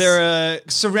that. So Yes. they're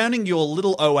surrounding your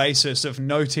little oasis of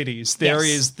no titties. There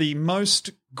Yes. is the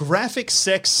most graphic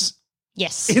sex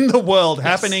Yes. in the world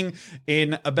happening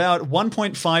in about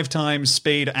 1.5 times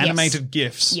speed animated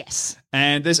GIFs. Yes.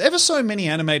 And there's ever so many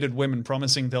animated women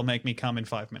promising they'll make me come in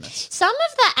 5 minutes. Some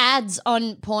of the ads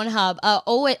on Pornhub are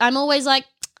I'm always like,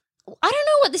 I don't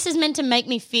know what this is meant to make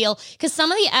me feel, because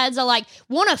some of the ads are like,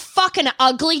 want to fuck an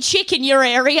ugly chick in your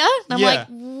area? And I'm Yeah. like,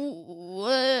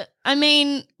 what? I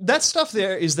mean, That stuff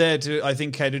there is there to, I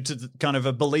think, cater to the kind of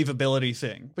a believability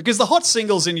thing. Because the hot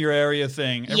singles in your area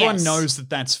thing, everyone Yes. knows that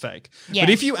that's fake. Yeah. But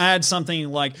if you add something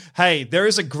like, hey, there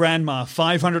is a grandma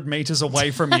 500 meters away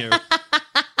from you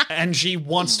and she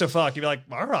wants to fuck, you'd be like,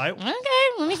 all right. okay,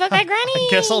 let me fuck that granny. I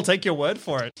guess I'll take your word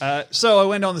for it. So I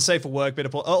went on the safe for work bit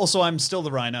of also, I'm still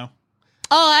the rhino.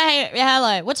 Oh, hey,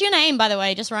 hello. What's your name, by the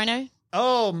way? Just Rhino?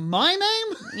 Oh, my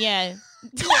name? Yeah.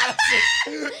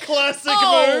 Classic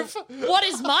Oh, move. what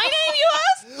is my name, you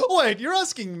ask? Wait, you're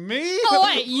asking me? Oh,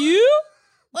 wait, you?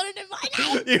 What is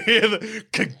my name? You hear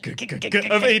the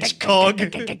of each cog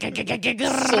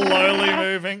slowly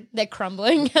moving. They're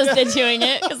crumbling as they're doing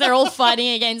it because they're all fighting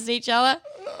against each other.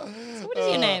 So what is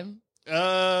your name?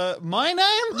 My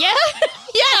name? Yeah,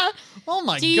 yeah. Oh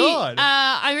my Do you, god!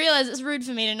 I realize it's rude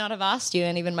for me to not have asked you,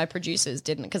 and even my producers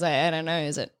didn't, because I don't know.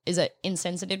 Is it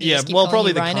insensitive? To Yeah, just keep well, calling probably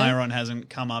you the Rhino? Chiron hasn't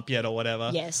come up yet or whatever.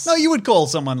 Yes. No, you would call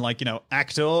someone like,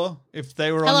 actor if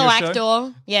they were Hello, on your show.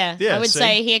 actor. Yeah, Yeah, I would see?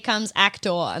 say, here comes actor,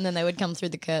 and then they would come through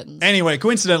the curtains. Anyway,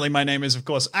 coincidentally, my name is, of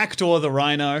course, Actor the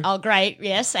Rhino. Oh, great.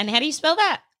 Yes. And how do you spell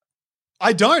that?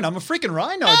 I don't. I'm a freaking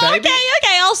rhino, Oh, baby.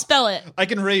 okay. I'll spell it. I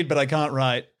can read, but I can't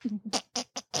write. Is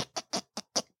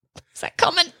that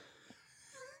common?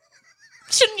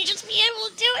 Shouldn't you just be able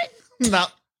to do it? No.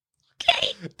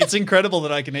 Okay. It's incredible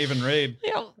that I can even read.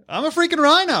 Yeah. I'm a freaking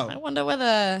I rhino. wonder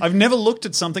whether... I've never looked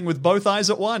at something with both eyes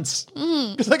at once.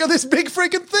 Because I got this big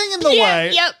freaking thing in the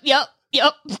way.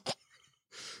 Yep.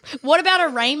 What about a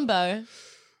rainbow?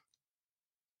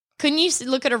 Couldn't you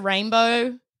look at a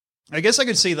rainbow? I guess I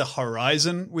could see the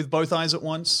horizon with both eyes at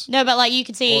once. No, but like you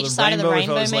could see Or each the side of the rainbow if I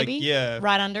rainbow, was like, maybe? yeah.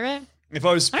 Right under it? If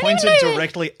I was I don't even pointed know-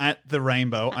 directly at the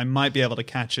rainbow, I might be able to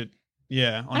catch it.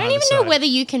 Yeah, on I don't either even know side. whether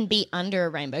you can be under a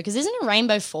rainbow, because isn't a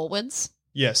rainbow forwards?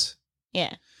 Yes.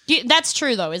 Yeah. That's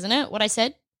true, though, isn't it? What I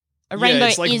said? A rainbow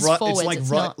it's like is forwards. It's like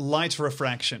not. light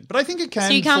refraction. But I think it can So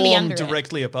you can't be form under it.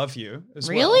 directly above you as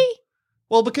well. Really?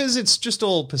 Well, because it's just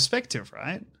all perspective,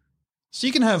 right? So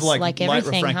you can have like light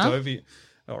everything, refract huh? over you.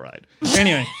 All right.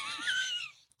 Anyway.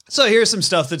 So here's some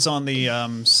stuff that's on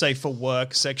the safe for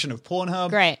work section of Pornhub.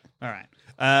 Great. All right.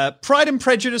 Pride and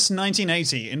Prejudice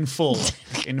 1980 in full,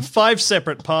 in 5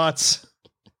 separate parts,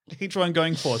 each one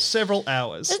going for several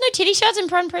hours. There's no titty shots in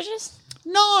Pride and Prejudice?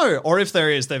 No, or if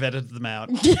there is, they've edited them out.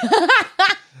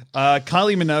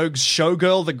 Kylie Minogue's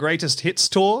Showgirl: The Greatest Hits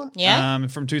tour,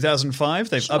 from 2005.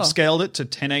 They've upscaled it to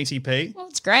 1080p. Well,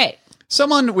 that's great.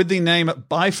 Someone with the name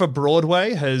Buy for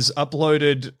Broadway has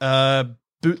uploaded a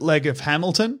bootleg of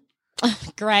Hamilton.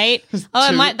 Great.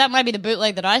 Oh, that might be the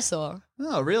bootleg that I saw.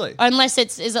 Oh, really? Unless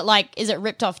is it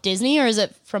ripped off Disney or is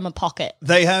it from a pocket?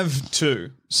 They have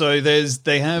 2. So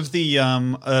they have the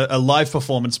a live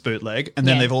performance bootleg, and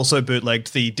then they've also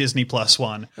bootlegged the Disney Plus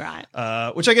one,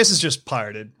 right? Which I guess is just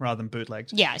pirated rather than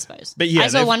bootlegged. Yeah, I suppose. But yeah, I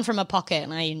saw one from a pocket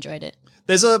and I enjoyed it.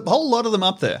 There's a whole lot of them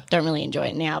up there. Don't really enjoy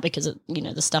it now because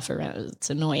the stuff around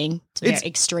it's annoying. It's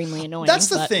extremely annoying. That's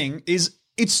the thing is.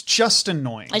 It's just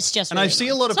annoying. It's just, and really I see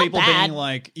annoying. a lot of It's people not bad. being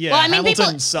like, Well, I mean,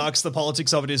 Hamilton sucks, the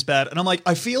politics of it is bad. And I'm like,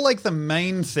 I feel like the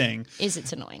main thing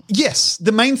it's annoying. Yes,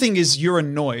 the main thing is you're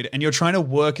annoyed and you're trying to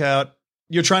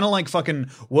like fucking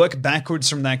work backwards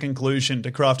from that conclusion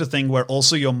to craft a thing where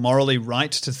also you're morally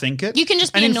right to think it. You can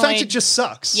just be and in annoyed. fact, it just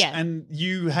sucks. Yeah. And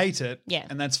you hate it. Yeah.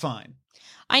 And that's fine.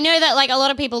 I know that like a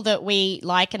lot of people that we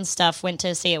like and stuff went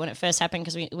to see it when it first happened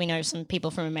because we know some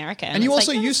people from America. And you it's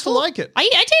also like, used to like it. I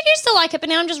did used to like it, but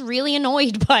now I'm just really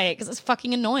annoyed by it because it's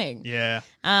fucking annoying. Yeah.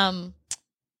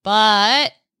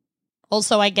 But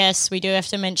also I guess we do have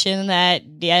to mention that,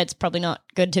 it's probably not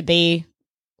good to be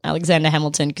Alexander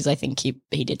Hamilton because I think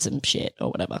he did some shit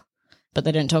or whatever. But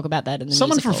they don't talk about that in the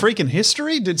Someone musical. from freaking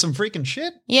history did some freaking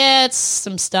shit? Yeah, it's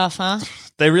some stuff, huh?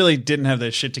 They really didn't have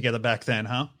their shit together back then,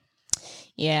 huh?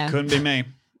 Yeah. Couldn't be me.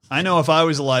 I know if I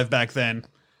was alive back then,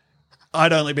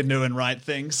 I'd only been doing right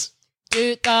things.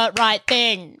 Do the right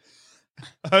thing.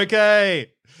 Okay.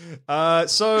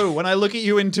 So when I look at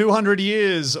you in 200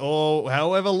 years or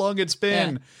however long it's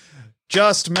been,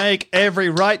 just make every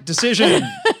right decision.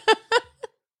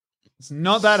 It's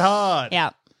not that hard.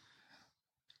 Yeah.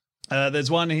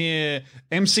 There's one here,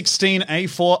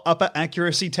 M16A4 upper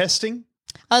accuracy testing.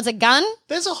 Oh, it's a gun?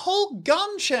 There's a whole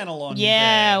gun channel on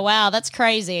Yeah, there. wow, that's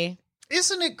crazy.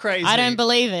 Isn't it crazy? I don't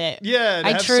believe it. Yeah.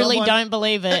 I truly don't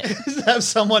believe it. Have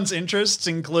someone's interests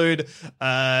include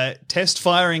test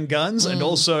firing guns and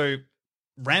also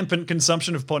rampant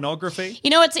consumption of pornography. You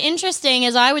know what's interesting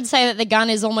is I would say that the gun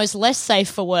is almost less safe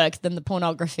for work than the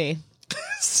pornography.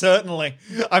 Certainly.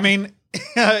 I mean,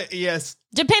 yes.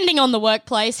 Depending on the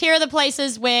workplace. Here are the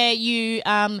places where you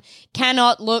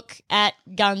cannot look at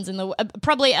guns in the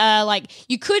probably like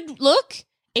you could look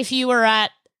if you were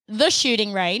at the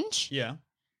shooting range. Yeah.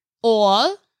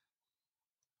 Or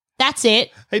that's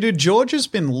it. Hey, dude, George has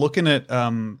been looking at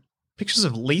pictures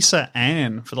of Lisa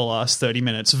Ann for the last 30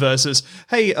 minutes versus,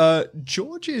 hey,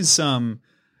 George is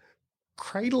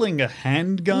cradling a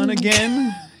handgun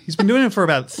again. He's been doing it for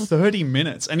about 30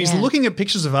 minutes, and he's looking at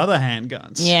pictures of other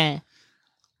handguns. Yeah.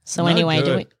 So No anyway,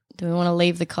 good. do we want to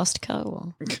leave the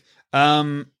Costco?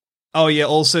 Or? Oh, yeah,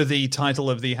 also the title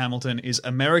of the Hamilton is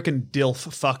American Dilf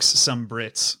Fucks Some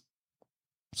Brits.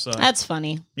 So That's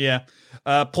funny. yeah.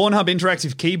 Pornhub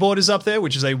Interactive Keyboard is up there,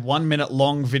 which is a 1 minute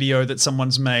long video that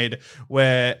someone's made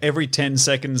where every 10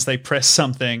 seconds they press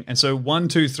something. And so 1,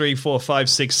 2, 3, 4, 5,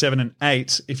 6, 7, and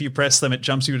 8, if you press them, it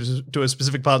jumps you to a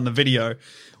specific part in the video,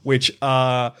 which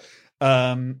are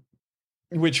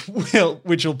which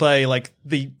will play like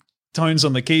the tones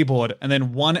on the keyboard, and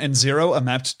then 1 and 0 are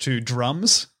mapped to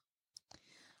drums.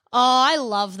 Oh, I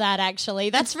love that actually.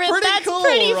 That's pretty that's cool,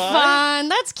 pretty right? fun.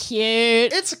 That's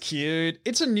cute. It's cute.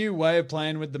 It's a new way of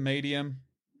playing with the medium.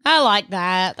 I like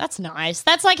that. That's nice.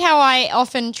 That's like how I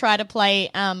often try to play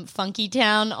Funky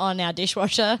Town on our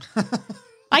dishwasher.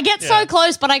 I get so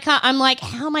close, but I can't. I'm like,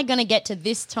 how am I going to get to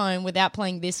this tone without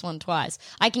playing this one twice?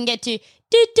 I can get to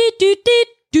do do do do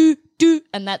do do,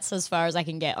 and that's as far as I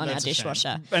can get on That's our a shame.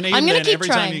 dishwasher. And I'm even gonna then, keep every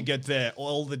trying. time you get there,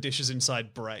 all the dishes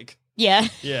inside break. Yeah.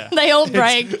 Yeah. They all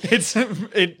break.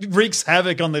 It wreaks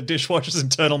havoc on the dishwasher's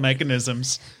internal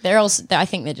mechanisms. They're also. I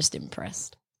think they're just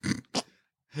impressed.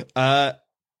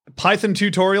 Python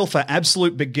tutorial for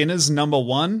absolute beginners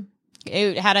 #1.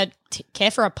 Ooh, how to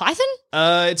care for a python?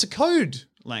 It's a code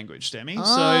language, Demi. So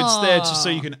it's there just so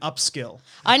you can upskill.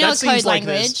 I know That a seems code like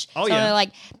language. Oh, so yeah.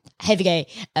 like, Havigay,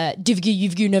 Divigay,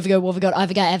 Yuvgu, Novigo, Wovigot,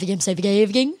 Ivigay, Avigam, Savigay,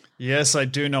 Aviging. Yes, I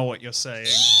do know what you're saying.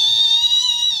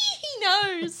 He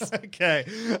knows. Okay.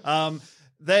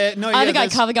 There. No. Yeah. Ivigay,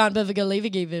 there's- Carvigan, Bivigay,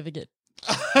 Livigay, Vivigit.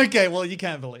 Okay. Well, you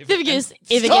can't believe it. Vivigus, And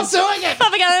Ivigus. Stop doing it.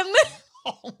 Favigam.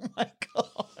 Oh my god.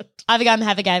 Avagum,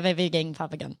 havagam, avaging,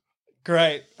 favagum.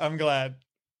 Great. I'm glad.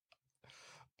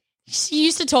 She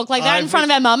used to talk like that in front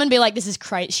of our mum and be like, this is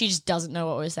crazy. She just doesn't know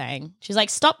what we're saying. She's like,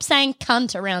 stop saying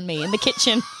cunt around me in the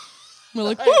kitchen. We're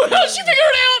like, oh, how'd she figure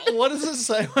it out? What does it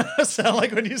say? What does it sound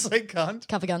like when you say cunt?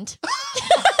 Covergunt.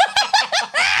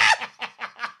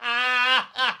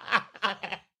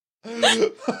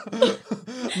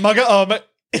 Mugga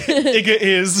Igga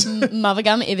is.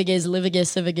 Mothergum, Ivigiz,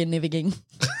 Livigus, Ivigin, Niviging.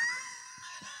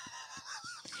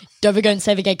 Dovergunt,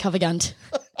 Sevigate, Covergunt.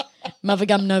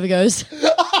 Mothergum, Novigos.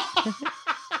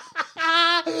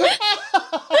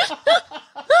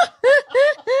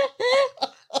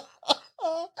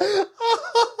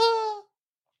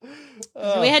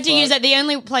 We had to use it. The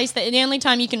only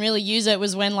time you can really use it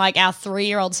was when like our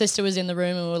 3-year-old sister was in the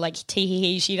room and we were like, tee hee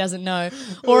hee, she doesn't know.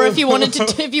 Or if you wanted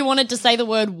to say the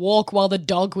word walk while the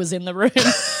dog was in the room.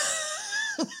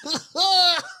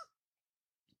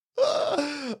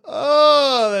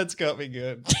 Oh, that's got me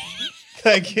good.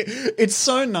 Thank you. It's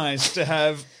so nice to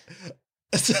have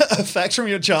a fact from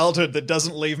your childhood that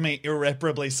doesn't leave me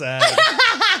irreparably sad.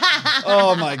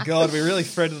 Oh my God, we really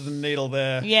threaded the needle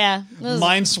there. Yeah.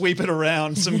 Minesweep it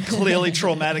around, some clearly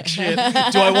traumatic shit.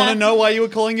 Do I want to know why you were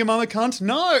calling your mum a cunt?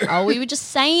 No. Oh, we were just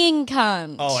saying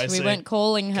cunt. Oh, I see. We weren't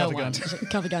calling her one.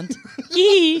 Covergunt.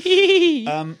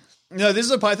 Covergunt. No, this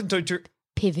is a Python tutorial.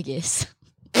 Pivigus.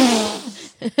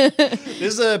 This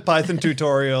is a Python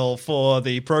tutorial for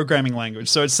the programming language.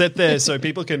 So it's set there so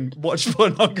people can watch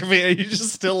pornography. Are you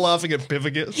just still laughing at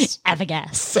Pivigus?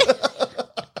 Avagas.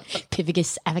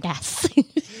 Pivigus Avagas.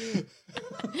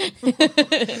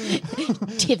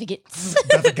 Tivigits.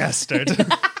 Bavagastard.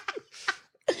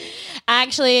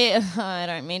 Actually, I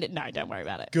don't mean it. No, don't worry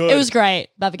about it. Good. It was great.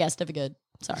 Bavagast, good.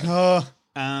 Sorry.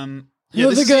 Yeah,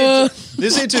 this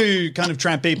is here to kind of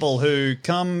trap people who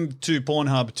come to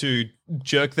Pornhub to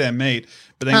jerk their meat,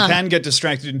 but then can get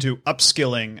distracted into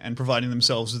upskilling and providing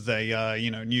themselves with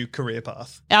a new career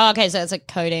path. Oh, okay, so it's a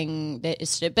coding. But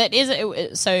is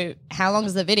it? So how long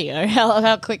is the video?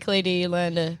 How quickly do you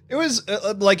learn to? It was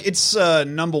it's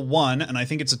number 1, and I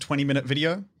think it's a 20-minute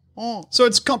video. Oh. So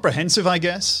it's comprehensive, I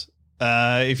guess.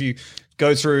 If you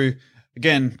go through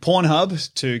again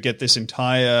Pornhub to get this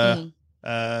entire.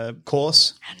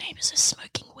 Course. Our neighbours are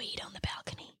smoking weed on the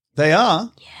balcony. They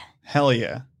are? Yeah. Hell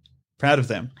yeah. Proud of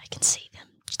them. I can see them.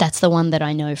 That's the one that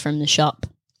I know from the shop.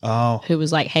 Oh. Who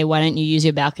was like, hey, why don't you use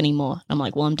your balcony more? I'm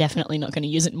like, well, I'm definitely not going to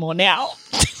use it more now.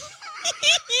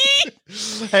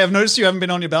 Hey, I've noticed you haven't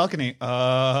been on your balcony. And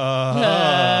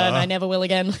I never will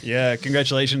again. Yeah,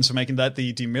 congratulations for making that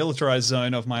the demilitarized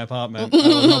zone of my apartment. I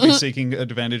will not be seeking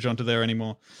advantage onto there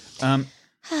anymore.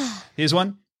 Here's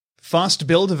one. Fast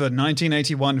build of a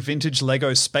 1981 vintage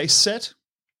Lego space set.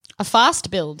 A fast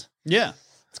build? Yeah.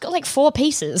 It's got like 4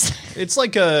 pieces. It's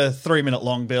like a 3-minute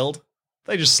long build.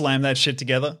 They just slam that shit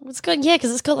together. It's got, yeah,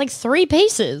 because it's got like 3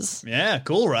 pieces. Yeah,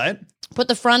 cool, right? Put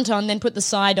the front on, then put the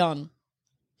side on.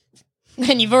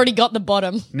 And you've already got the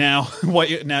bottom. Now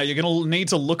you're going to need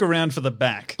to look around for the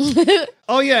back.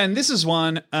 Oh, yeah, and this is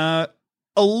one. A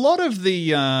lot of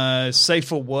the safe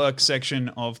for work section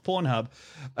of Pornhub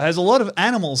has a lot of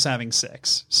animals having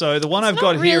sex. So the one I've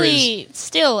got here is...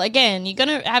 Still, again, you're going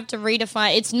to have to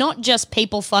redefine... It's not just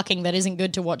people fucking that isn't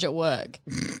good to watch at work.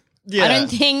 Yeah. I don't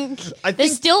think...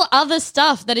 There's still other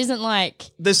stuff that isn't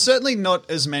like... There's certainly not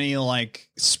as many like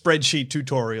spreadsheet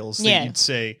tutorials that you'd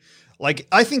see. Like,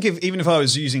 I think even if I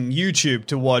was using YouTube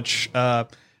to watch...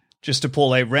 just to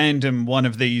pull a random one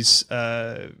of these...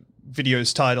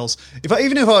 videos titles.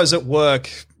 Even if I was at work,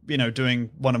 doing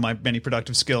one of my many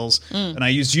productive skills, and I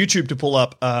used YouTube to pull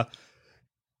up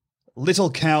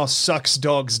 "Little Cow Sucks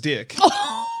Dog's Dick,"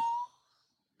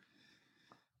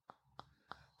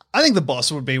 I think the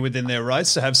boss would be within their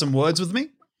rights to have some words with me.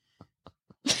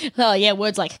 Oh yeah,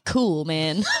 words like "cool,"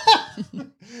 man.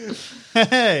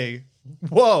 Hey,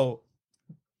 whoa,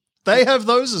 they have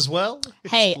those as well.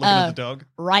 Hey, looking at the dog.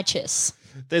 Righteous.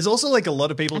 There's also like a lot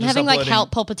of people I'm just having uploading...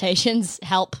 like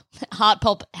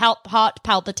heart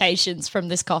palpitations from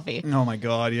this coffee. Oh my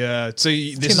God, yeah. So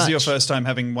this is your first time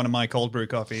having one of my cold brew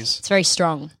coffees. It's very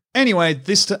strong. Anyway,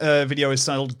 this video is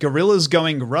titled "Gorillas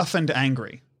Going Rough and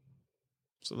Angry."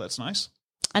 So that's nice.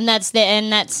 And that's them.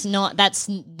 That's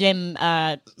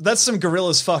some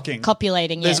gorillas fucking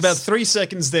copulating. There's about 3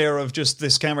 seconds there of just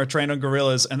this camera trained on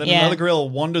gorillas, and then another gorilla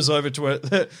wanders over to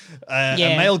a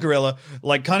male gorilla,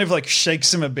 like kind of like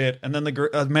shakes him a bit, and then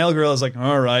the male gorilla is like,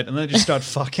 all right, and then they just start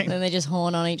fucking. Then they just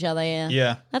horn on each other.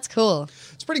 Yeah, that's cool.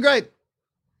 It's pretty great.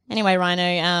 Anyway, Rhino,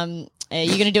 are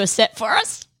you going to do a set for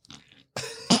us?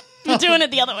 You're doing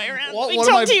it the other way around. What- we what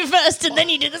am talk I- to you first and then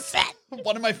you do the set.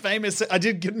 One of my famous. I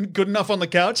did get good enough on the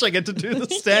couch. I get to do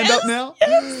the stand up now.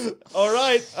 All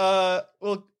right.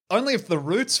 Well, only if the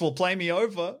Roots will play me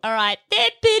over. All right.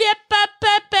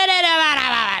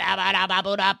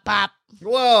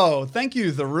 Whoa! Thank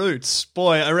you, the Roots.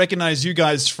 Boy, I recognize you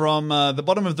guys from the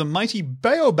bottom of the mighty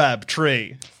baobab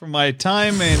tree from my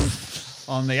time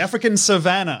on the African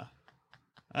savannah.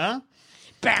 Huh?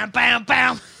 Bam, bam,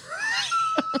 bam.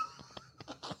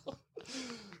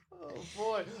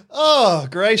 Oh,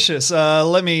 gracious.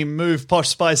 Let me move Posh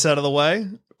Spice out of the way.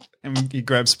 And he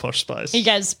grabs Posh Spice. He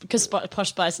goes, because Posh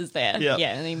Spice is there. Yep.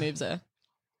 Yeah, and he moves her.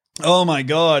 Oh, my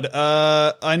God.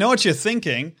 I know what you're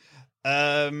thinking.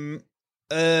 I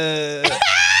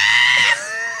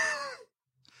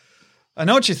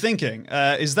know what you're thinking.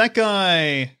 Is that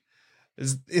guy...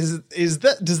 Does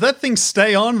that thing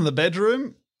stay on in the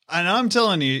bedroom? And I'm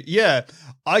telling you, yeah,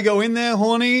 I go in there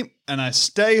horny, and I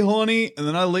stay horny, and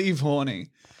then I leave horny.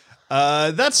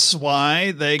 That's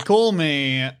why they call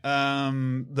me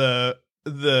the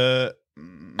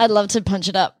I'd love to punch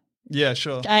it up. yeah,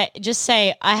 sure. I just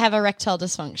say I have erectile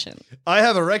dysfunction. I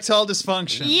have erectile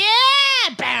dysfunction.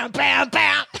 Yeah, bam, bam,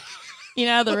 bam. You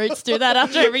know how the Roots do that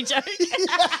after every joke.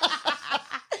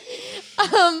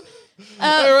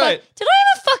 All right. Did I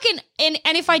ever fucking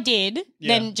and if I did,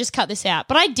 then just cut this out.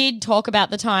 But I did talk about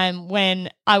the time when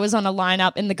I was on a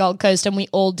lineup in the Gold Coast and we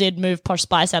all did move Posh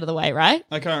Spice out of the way, right?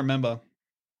 I can't remember.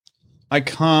 I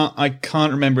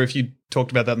can't remember if you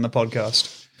talked about that in the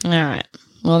podcast. All right.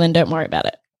 Well, then don't worry about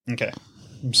it. Okay.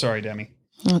 I'm sorry, Demi.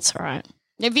 That's all right.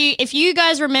 If you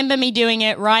guys remember me doing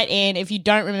it, write in. If you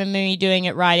don't remember me doing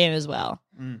it, write in as well.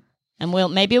 And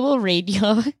maybe we'll read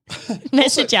your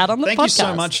message out on the podcast. Thank you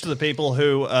so much to the people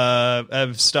who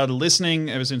have started listening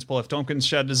ever since Paul F. Tompkins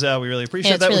shouted us out. We really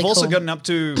appreciate that. really We've also cool. gotten up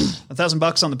to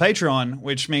 $1,000 on the Patreon,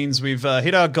 which means we've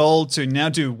hit our goal to now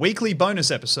do weekly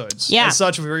bonus episodes. Yeah. As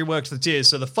such, we've reworked the tiers.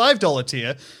 So the $5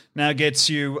 tier now gets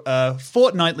you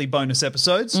fortnightly bonus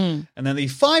episodes. And then the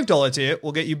 $5 tier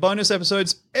will get you bonus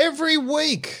episodes every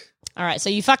week. All right, so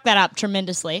you fucked that up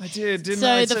tremendously. I did, didn't so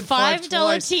I? I the said five $5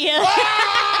 twice. tier,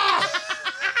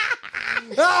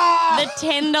 the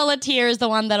 $10 tier is the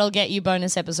one that'll get you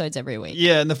bonus episodes every week.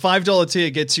 Yeah, and the $5 tier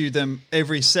gets you them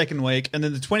every second week, and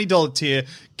then the $20 tier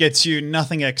gets you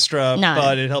nothing extra, No.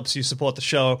 but it helps you support the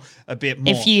show a bit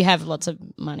more. If you have lots of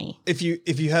money. if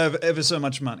you have ever so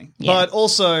much money, Yeah. but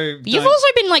also You've don't- also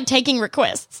been like taking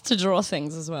requests to draw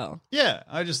things as well. yeah.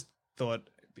 I just thought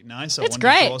it'd be nice. I It's wanted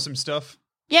great. to draw some stuff.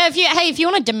 Yeah, if you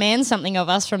want to demand something of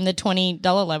us from the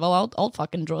 $20 level, I'll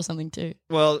fucking draw something too.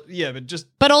 Well, yeah, but just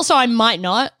But also I might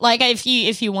not. Like if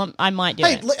you want, I might do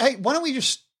hey, it. hey, why don't we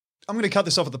just? I'm going to cut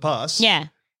this off at the pass. Yeah.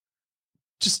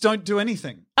 Just don't do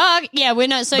anything. Yeah, we're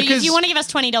not. So if Because you want to give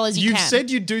us $20, you You've can.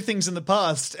 said you'd do things in the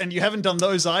past, and you haven't done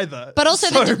those either. But also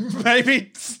so the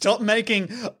maybe stop making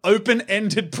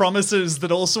open-ended promises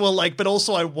that also are like, but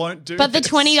also I won't do. But the this.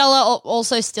 $20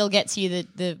 also still gets you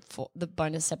the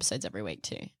bonus episodes every week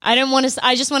too. I don't want to.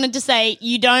 I just wanted to say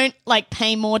you don't like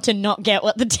pay more to not get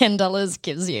what the $10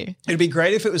 gives you. It'd be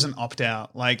great if it was an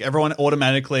opt-out. Like everyone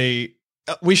automatically.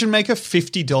 We should make a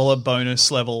 $50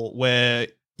 bonus level where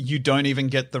you don't even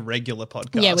get the regular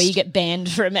podcast. Yeah, where you get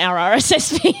banned from our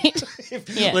RSS feed.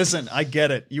 Yeah. Listen, I get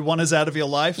it. You want us out of your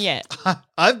life? Yeah.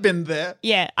 I've been there.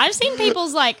 Yeah, I've seen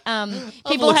people's like I've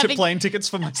people looked having. at plane tickets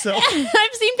for myself.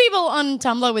 I've seen people on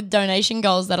Tumblr with donation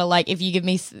goals that are like,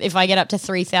 if I get up to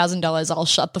 $3,000, I'll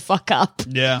shut the fuck up.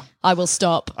 Yeah. I will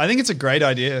stop. I think it's a great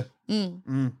idea.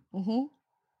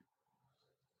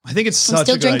 I think it's such I'm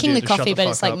still a good drinking idea the to shut coffee, but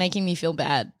fuck it's like up. making me feel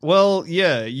bad. Well,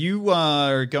 yeah, you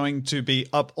are going to be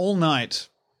up all night,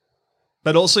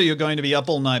 but also you're going to be up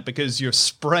all night because you're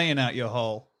spraying out your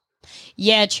hole.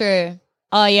 Yeah, true.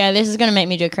 Oh, yeah, this is going to make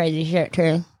me do crazy shit,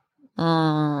 too.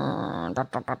 I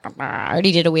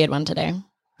already did a weird one today.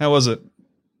 How was it?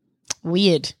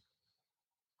 Weird.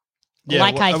 Yeah,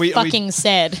 like well, I are we- fucking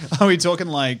said. Are we talking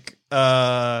like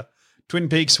Twin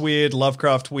Peaks weird,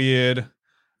 Lovecraft weird,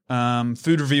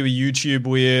 food reviewer YouTube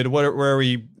weird? Where are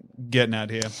we getting at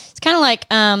here? It's kind of like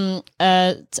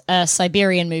a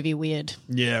Siberian movie weird.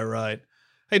 Yeah, right.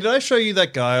 Hey, did I show you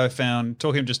that guy I found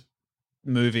talking just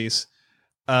movies?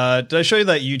 Did I show you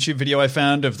that YouTube video I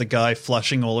found of the guy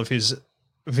flushing all of his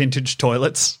vintage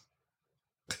toilets?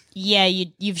 Yeah,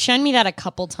 you've shown me that a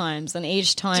couple times, and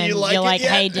each time you like you're it like,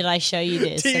 yet? hey, did I show you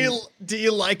this? Do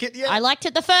you like it yet? I liked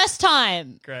it the first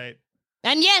time. Great.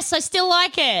 And yes, I still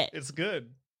like it. It's good.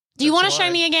 Do you want to That's show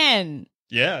why. me again?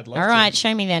 Yeah, I'd love All to. right,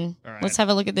 show me then. All right. Let's have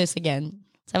a look at this again.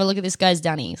 Let's have a look at this guy's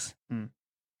dunnies.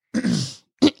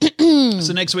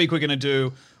 So next week we're going to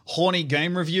do horny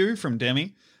game review from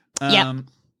Demi. Yep.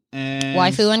 And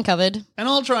Waifu uncovered. And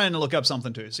I'll try and look up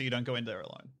something too, so you don't go in there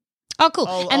alone. Oh, cool.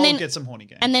 I'll get some horny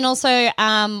games. And then also,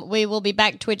 we will be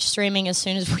back Twitch streaming as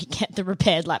soon as we get the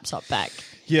repaired laptop back.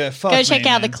 Yeah, fuck Go check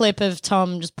out man. the clip of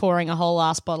Tom just pouring a whole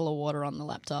ass bottle of water on the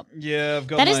laptop. Yeah, I've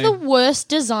got That is the worst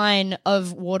design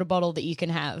of water bottle that you can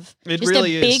have. It just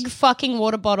really a is. big fucking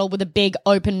water bottle with a big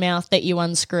open mouth that you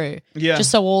unscrew. Yeah.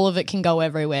 Just so all of it can go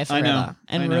everywhere I know, forever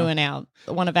I and know. ruin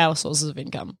one of our sources of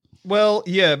income. Well,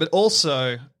 yeah, but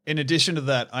also, in addition to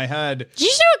that, I had... Did you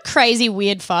do a crazy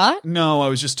weird fart? No, I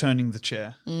was just turning the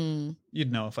chair.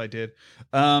 You'd know if I did.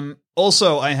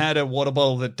 Also, I had a water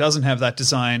bottle that doesn't have that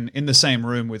design in the same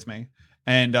room with me,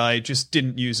 and I just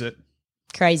didn't use it.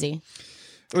 Crazy.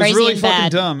 It was Crazy really and fucking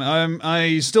bad. dumb.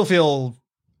 I still feel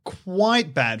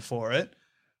quite bad for it.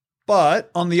 But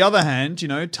on the other hand,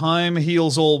 time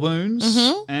heals all wounds,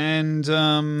 and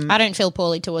I don't feel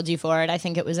poorly towards you for it. I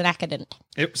think it was an accident.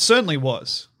 it certainly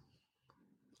was.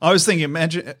 I was thinking,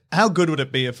 imagine how good would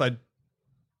it be if I'd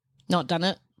Not done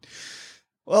it.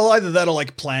 Well, either that or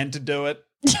like planned to do it.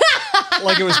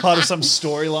 Like it was part of some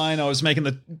storyline. I was making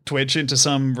the Twitch into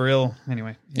some real...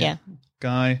 Anyway. Yeah.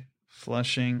 Guy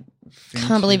flushing vintage.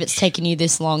 Can't believe it's taken you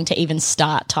this long to even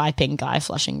start typing guy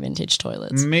flushing vintage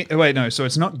toilets. Wait, no. So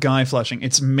it's not Guy flushing.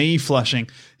 It's me flushing.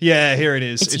 Yeah, here it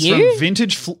is. It's from you?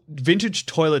 Vintage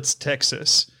Toilets,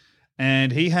 Texas.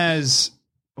 And he has...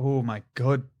 Oh, my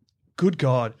God. Good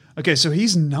God. Okay, so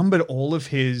he's numbered all of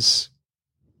his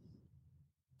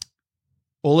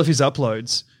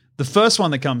uploads. The first one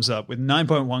that comes up with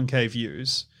 9.1k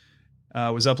views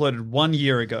was uploaded 1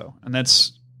 year ago, and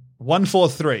that's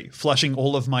 143, flushing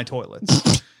all of my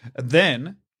toilets. And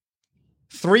then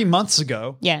 3 months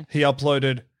ago, Yeah. he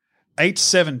uploaded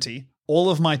 870, all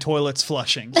of my toilets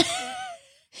flushing.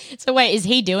 So wait, is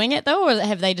he doing it though, or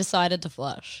have they decided to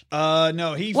flush?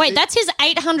 No, he... Wait, that's his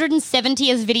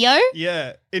 870th video?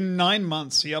 Yeah, in 9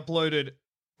 months, he uploaded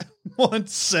more than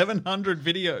 700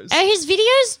 videos. Are his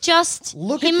videos just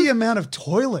Look him? at the amount of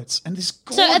toilets and this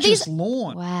So are gorgeous these-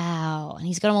 lawn. Wow, and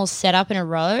he's got them all set up in a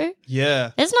row?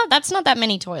 Yeah. That's not that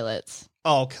many toilets.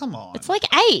 Oh, come on. It's like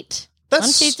 8.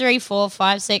 That's- 1, 2, 3, 4,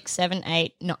 5, 6, 7,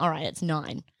 8. No, all right, it's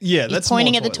 9. Yeah, He's that's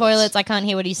pointing more at the toilets. I can't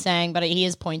hear what he's saying, but he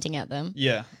is pointing at them.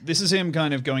 Yeah, this is him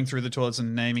kind of going through the toilets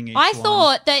and naming each I one.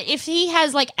 thought that if he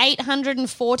has like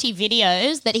 840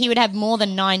 videos, that he would have more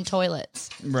than 9 toilets.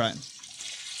 Right.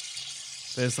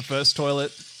 There's the first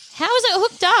toilet. How is it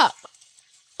hooked up?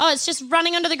 Oh, it's just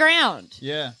running under the ground.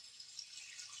 Yeah.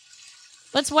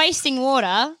 That's wasting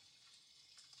water.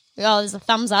 Oh, there's a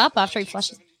thumbs up after he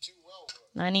flushes.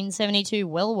 1972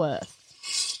 Wellworth.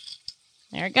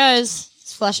 There it goes.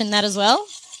 It's flushing that as well.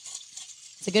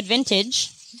 It's a good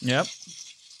vintage. Yep.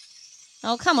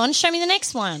 Oh, come on. Show me the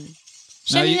next one.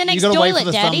 Show No, me you, the next you gotta toilet, wait for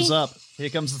the Daddy. thumbs up. Here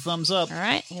comes the thumbs up. All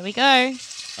right, here we go.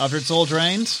 After it's all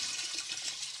drained.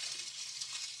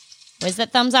 Where's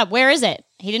that thumbs up? Where is it?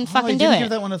 He didn't Oh, fucking he do didn't it. give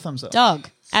that one a thumbs up. Dog.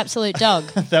 Absolute dog.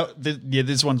 Yeah,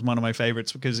 this one's one of my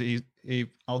favorites because he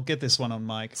I'll get this one on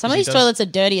mic. Some of 'cause he these does- toilets are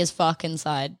dirty as fuck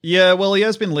inside. Yeah, well, he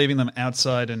has been leaving them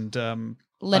outside and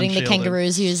Letting the unshielded.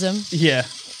 kangaroos use them. Yeah,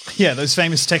 those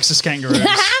famous Texas kangaroos.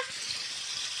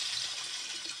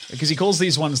 Because he calls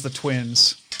these ones the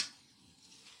twins.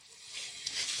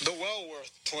 The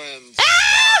Wellworth twins.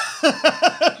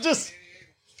 Just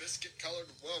Biscuit-colored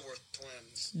Wellworth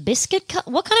twins.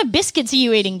 What kind of biscuits are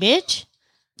you eating, bitch?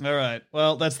 all right.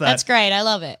 Well, that's that. That's great. I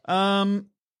love it.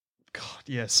 God,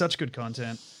 yeah, such good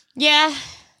content. Yeah.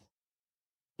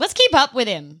 Let's keep up with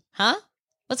him, huh?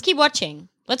 Let's keep watching.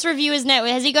 Let's review his net.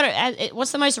 Has he got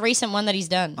what's the most recent one that he's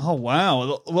done? Oh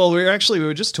wow! Well, we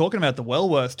were just talking about the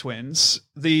Wellworth twins.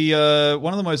 The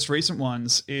one of the most recent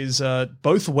ones is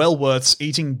both Wellworths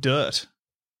eating dirt.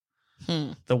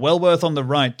 The Wellworth on the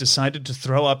right decided to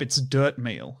throw up its dirt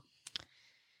meal.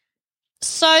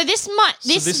 So this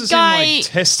This is guy. him like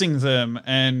testing them,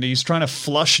 and he's trying to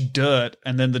flush dirt,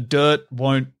 and then the dirt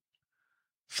won't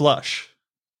flush.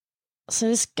 So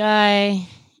this guy.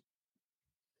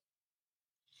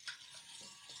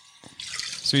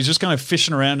 So he's just kind of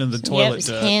fishing around in the Yep, toilet his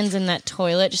dirt. hands in that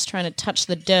toilet, just trying to touch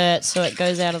the dirt so it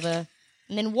goes out of the...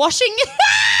 And then washing...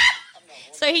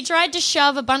 So he tried to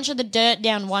shove a bunch of the dirt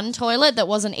down one toilet that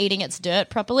wasn't eating its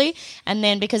dirt properly, and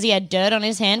then because he had dirt on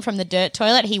his hand from the dirt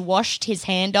toilet, he washed his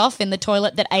hand off in the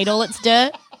toilet that ate all its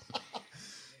dirt.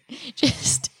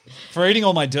 Just... For eating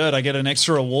all my dirt, I get an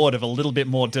extra reward of a little bit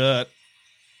more dirt.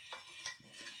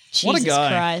 What a Jesus guy.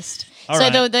 Christ. All So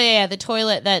right. the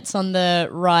toilet that's on the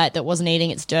right that wasn't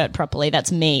eating its dirt properly,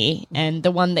 that's me. And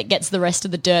the one that gets the rest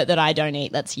of the dirt that I don't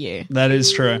eat, that's you. That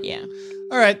is true. Yeah.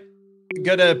 All right.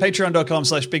 Go to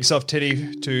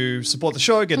patreon.com/bigsofttitty to support the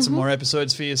show, get some more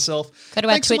episodes for yourself. Go to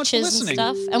our Thanks so much for Twitches and listening.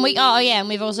 stuff. And and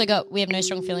we've also got, we have No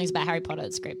Strong Feelings about Harry Potter.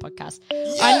 It's a great podcast.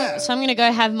 So I'm going to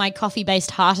go have my coffee-based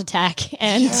heart attack,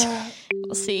 and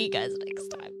we'll see you guys next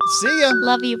time. See ya.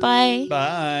 Love you. Bye.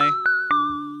 Bye.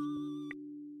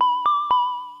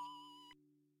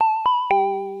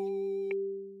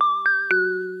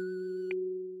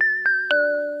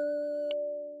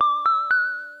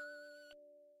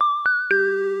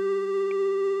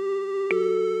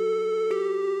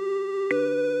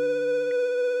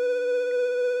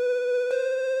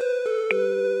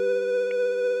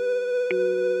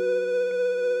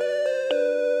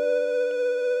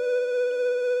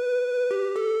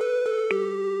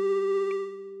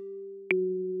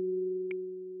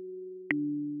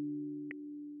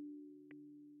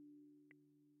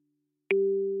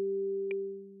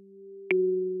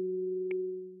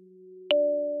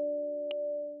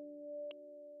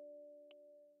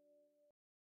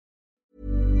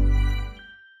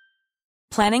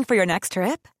 Planning for your next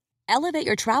trip? Elevate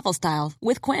your travel style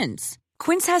with Quince.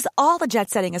 Quince has all the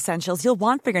jet-setting essentials you'll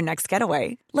want for your next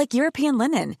getaway, like European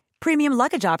linen, premium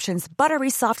luggage options, buttery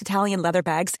soft Italian leather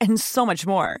bags, and so much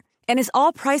more. And is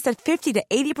all priced at 50 to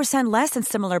 80% less than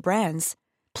similar brands.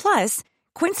 Plus,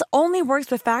 Quince only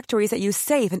works with factories that use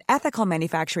safe and ethical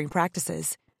manufacturing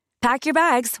practices. Pack your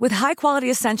bags with high-quality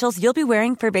essentials you'll be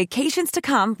wearing for vacations to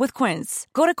come with Quince.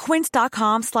 Go to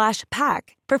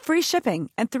quince.com/pack for free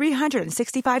shipping and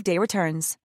 365-day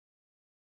returns.